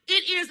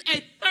 It is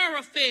a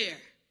thoroughfare.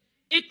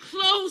 It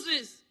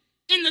closes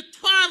in the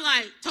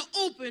twilight to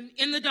open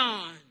in the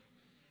dawn.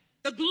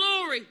 The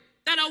glory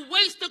that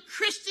awaits the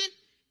Christian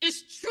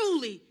is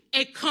truly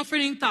a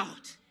comforting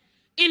thought.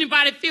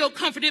 Anybody feel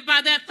comforted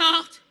by that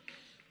thought?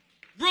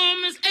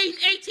 Romans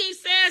 8:18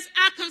 says,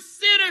 I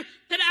consider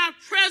that our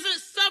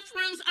present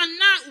sufferings are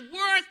not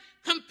worth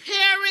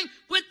comparing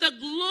with the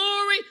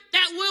glory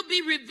that will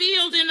be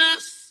revealed in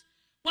us.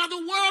 While the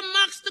world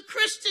mocks the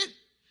Christian,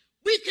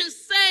 we can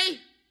say,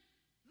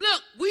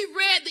 look, we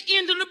read the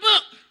end of the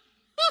book.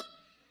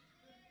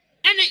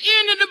 And the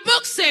end of the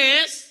book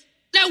says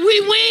that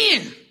we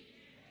win.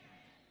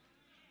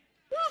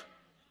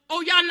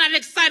 Oh, y'all not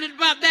excited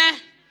about that?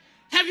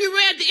 Have you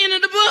read the end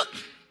of the book?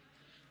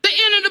 The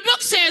end of the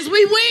book says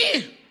we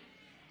win.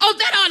 Oh,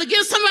 that ought to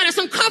give somebody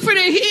some comfort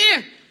in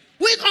here.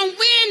 We're going to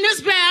win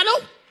this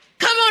battle.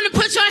 Come on and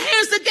put your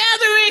hands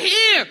together in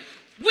here.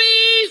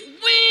 We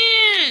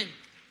win.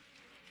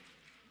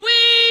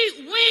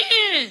 We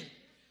win.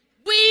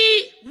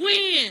 We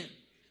win.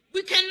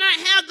 We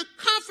cannot have the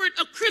comfort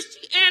of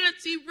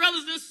Christianity,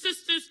 brothers and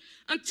sisters,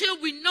 until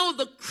we know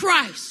the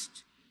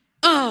Christ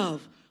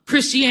of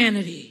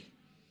Christianity.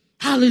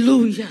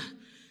 Hallelujah.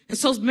 And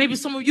so maybe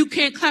some of you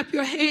can't clap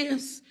your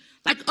hands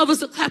like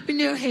others are clapping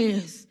their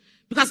hands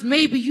because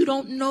maybe you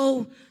don't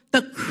know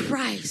the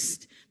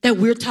Christ that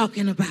we're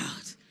talking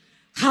about.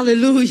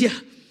 Hallelujah.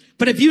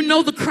 But if you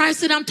know the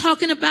Christ that I'm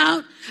talking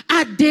about,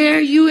 I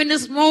dare you in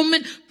this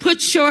moment,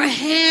 put your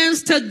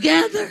hands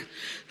together.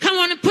 Come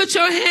on and put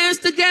your hands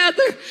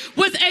together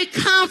with a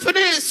confidence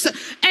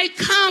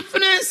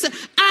confidence,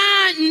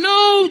 I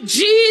know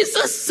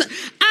Jesus.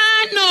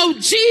 I know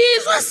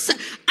Jesus.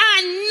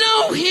 I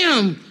know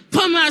him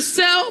for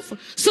myself.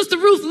 Sister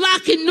Ruth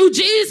Lockett knew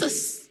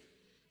Jesus.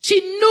 She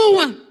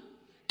knew him.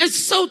 And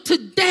so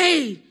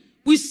today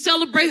we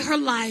celebrate her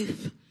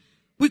life.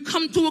 We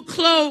come to a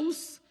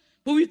close,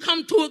 but we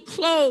come to a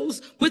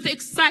close with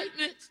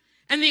excitement.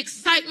 And the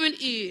excitement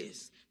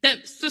is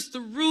that Sister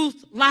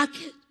Ruth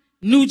Lockett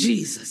knew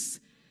Jesus.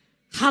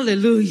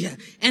 Hallelujah.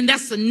 And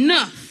that's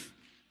enough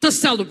to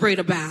celebrate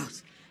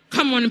about.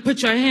 Come on and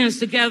put your hands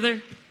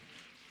together.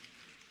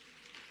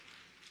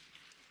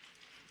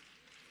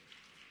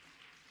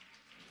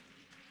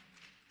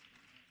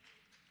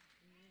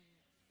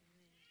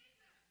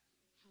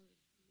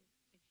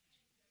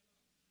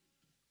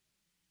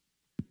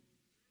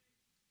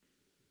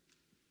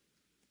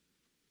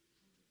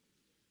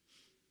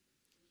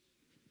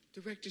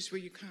 Directors, will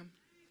you come?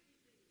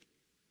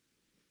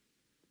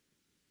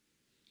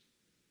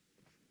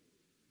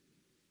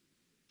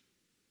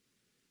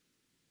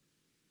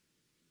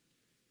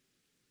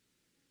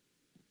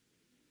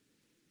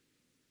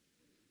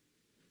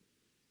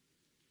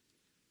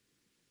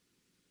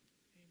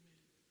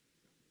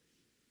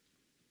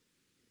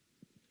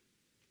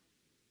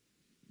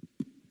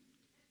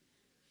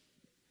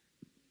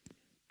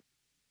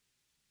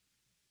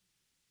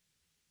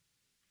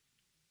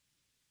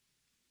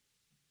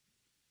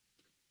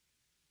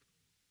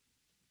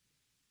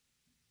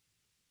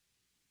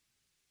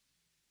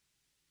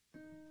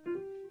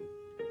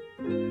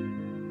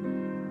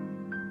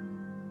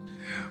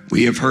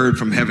 We have heard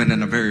from heaven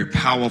in a very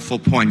powerful,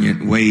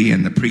 poignant way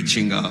in the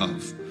preaching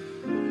of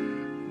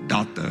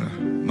Dr.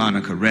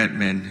 Monica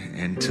Redmond,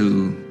 and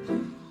to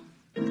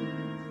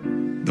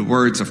the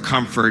words of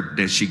comfort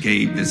that she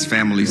gave this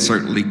family.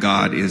 Certainly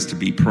God is to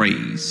be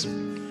praised.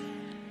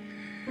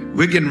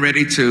 We're getting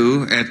ready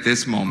to, at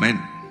this moment,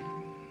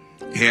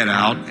 head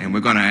out, and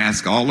we're going to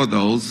ask all of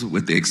those,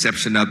 with the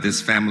exception of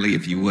this family,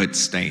 if you would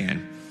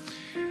stand.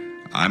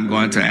 I'm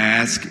going to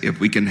ask if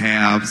we can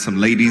have some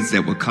ladies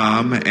that will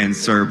come and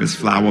serve as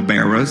flower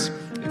bearers.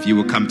 If you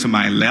will come to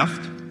my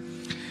left.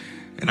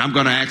 And I'm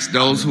going to ask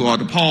those who are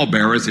the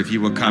pallbearers, if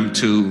you will come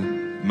to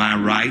my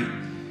right,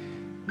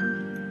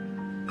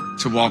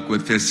 to walk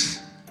with this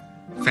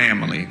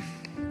family.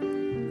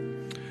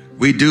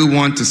 We do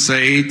want to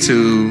say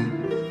to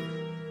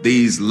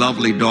these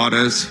lovely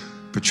daughters,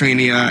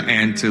 Petrinia,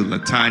 and to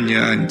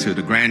Latanya, and to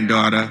the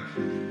granddaughter,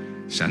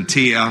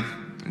 Shantia,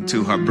 and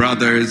to her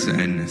brothers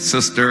and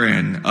sister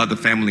and other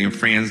family and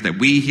friends, that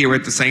we here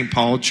at the St.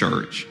 Paul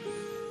Church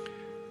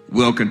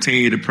will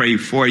continue to pray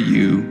for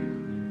you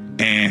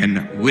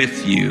and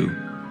with you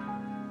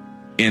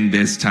in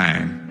this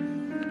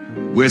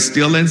time. We're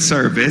still in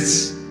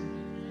service.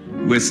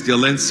 We're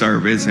still in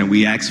service, and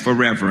we ask for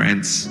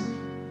reverence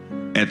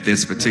at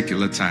this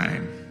particular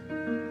time.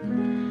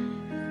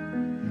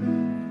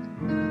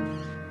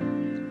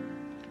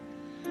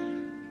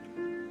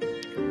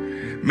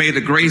 May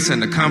the grace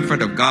and the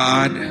comfort of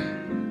God,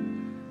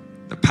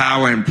 the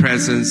power and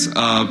presence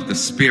of the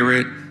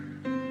Spirit,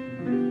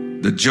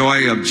 the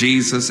joy of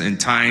Jesus in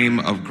time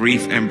of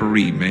grief and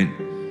bereavement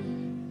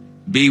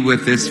be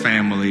with this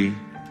family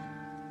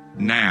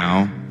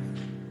now,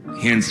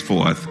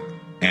 henceforth,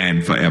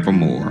 and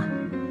forevermore.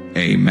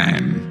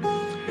 Amen.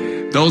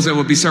 Those that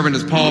will be serving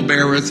as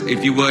pallbearers,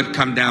 if you would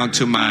come down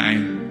to my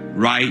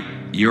right,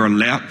 your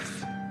left.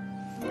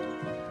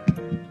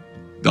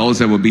 Those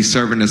that will be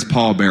serving as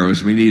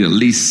pallbearers, we need at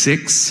least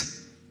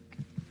 6.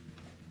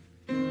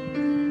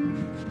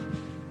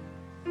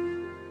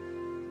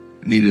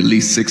 Need at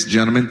least 6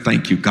 gentlemen.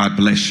 Thank you. God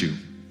bless you.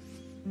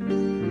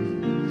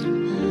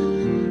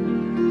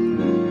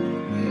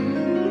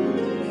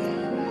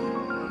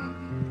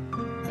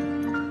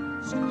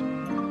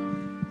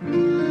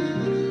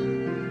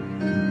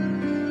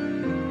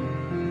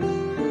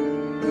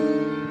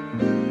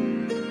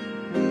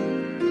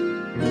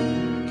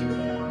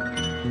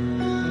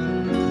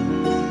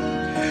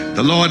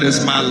 The Lord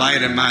is my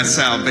light and my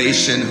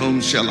salvation. Whom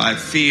shall I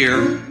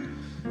fear?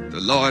 The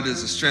Lord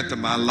is the strength of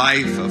my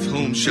life. Of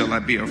whom shall I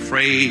be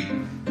afraid?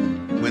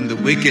 When the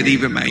wicked,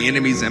 even my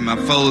enemies and my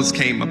foes,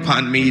 came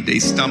upon me, they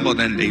stumbled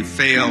and they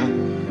fell.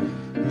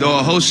 Though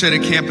a host should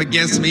encamp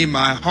against me,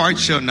 my heart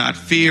shall not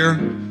fear.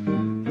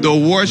 Though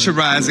war should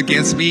rise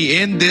against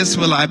me, in this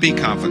will I be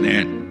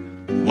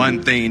confident.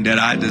 One thing that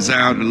I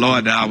desire of the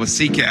Lord, that I will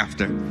seek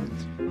after,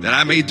 that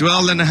I may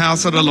dwell in the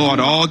house of the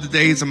Lord all the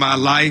days of my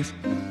life,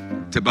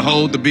 to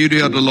behold the beauty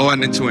of the Lord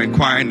and to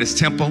inquire in his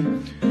temple.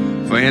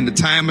 For in the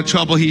time of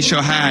trouble he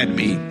shall hide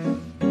me.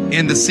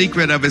 In the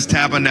secret of his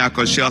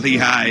tabernacle shall he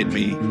hide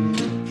me.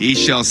 He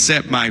shall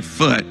set my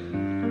foot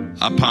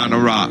upon a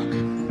rock.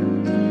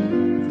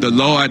 The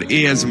Lord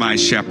is my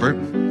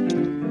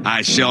shepherd.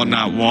 I shall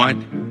not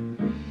want.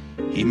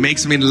 He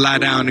makes me to lie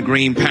down in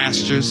green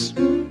pastures.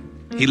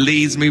 He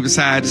leads me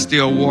beside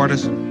still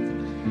waters.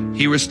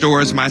 He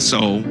restores my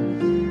soul.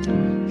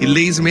 He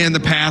leads me in the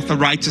path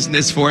of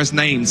righteousness for his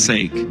name's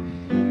sake.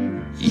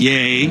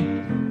 Yea,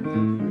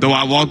 though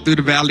I walk through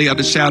the valley of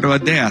the shadow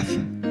of death,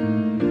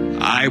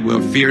 I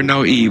will fear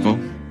no evil,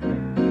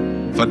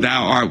 for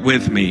thou art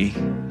with me.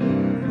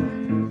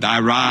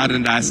 Thy rod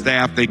and thy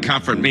staff, they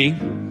comfort me.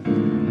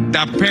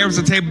 Thou preparest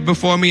a table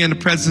before me in the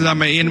presence of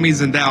my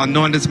enemies, and thou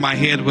anointest my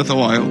head with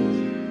oil.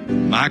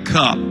 My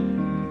cup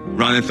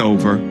runneth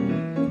over.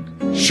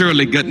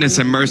 Surely goodness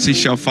and mercy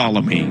shall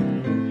follow me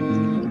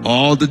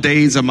all the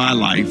days of my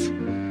life,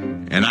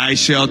 and I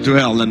shall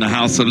dwell in the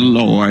house of the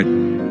Lord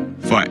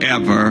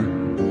forever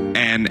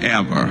and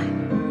ever.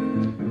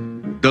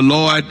 The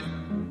Lord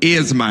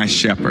is my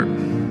shepherd,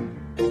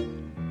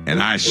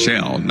 and I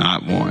shall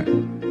not want.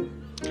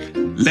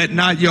 Let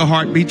not your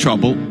heart be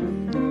troubled.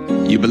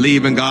 You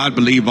believe in God,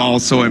 believe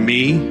also in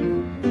me.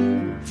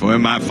 For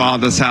in my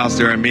Father's house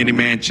there are many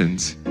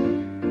mansions.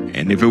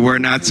 And if it were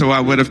not so, I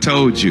would have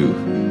told you.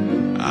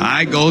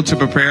 I go to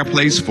prepare a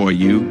place for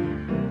you.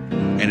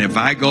 And if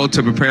I go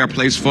to prepare a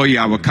place for you,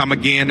 I will come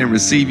again and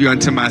receive you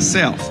unto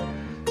myself,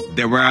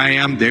 that where I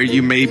am, there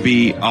you may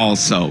be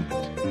also.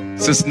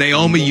 Sister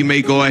Naomi, you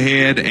may go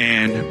ahead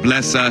and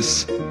bless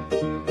us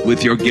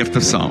with your gift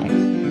of song.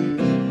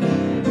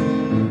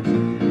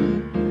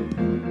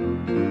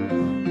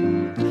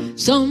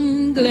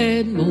 Some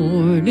glad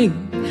morning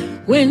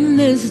when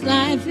this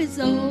life is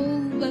over,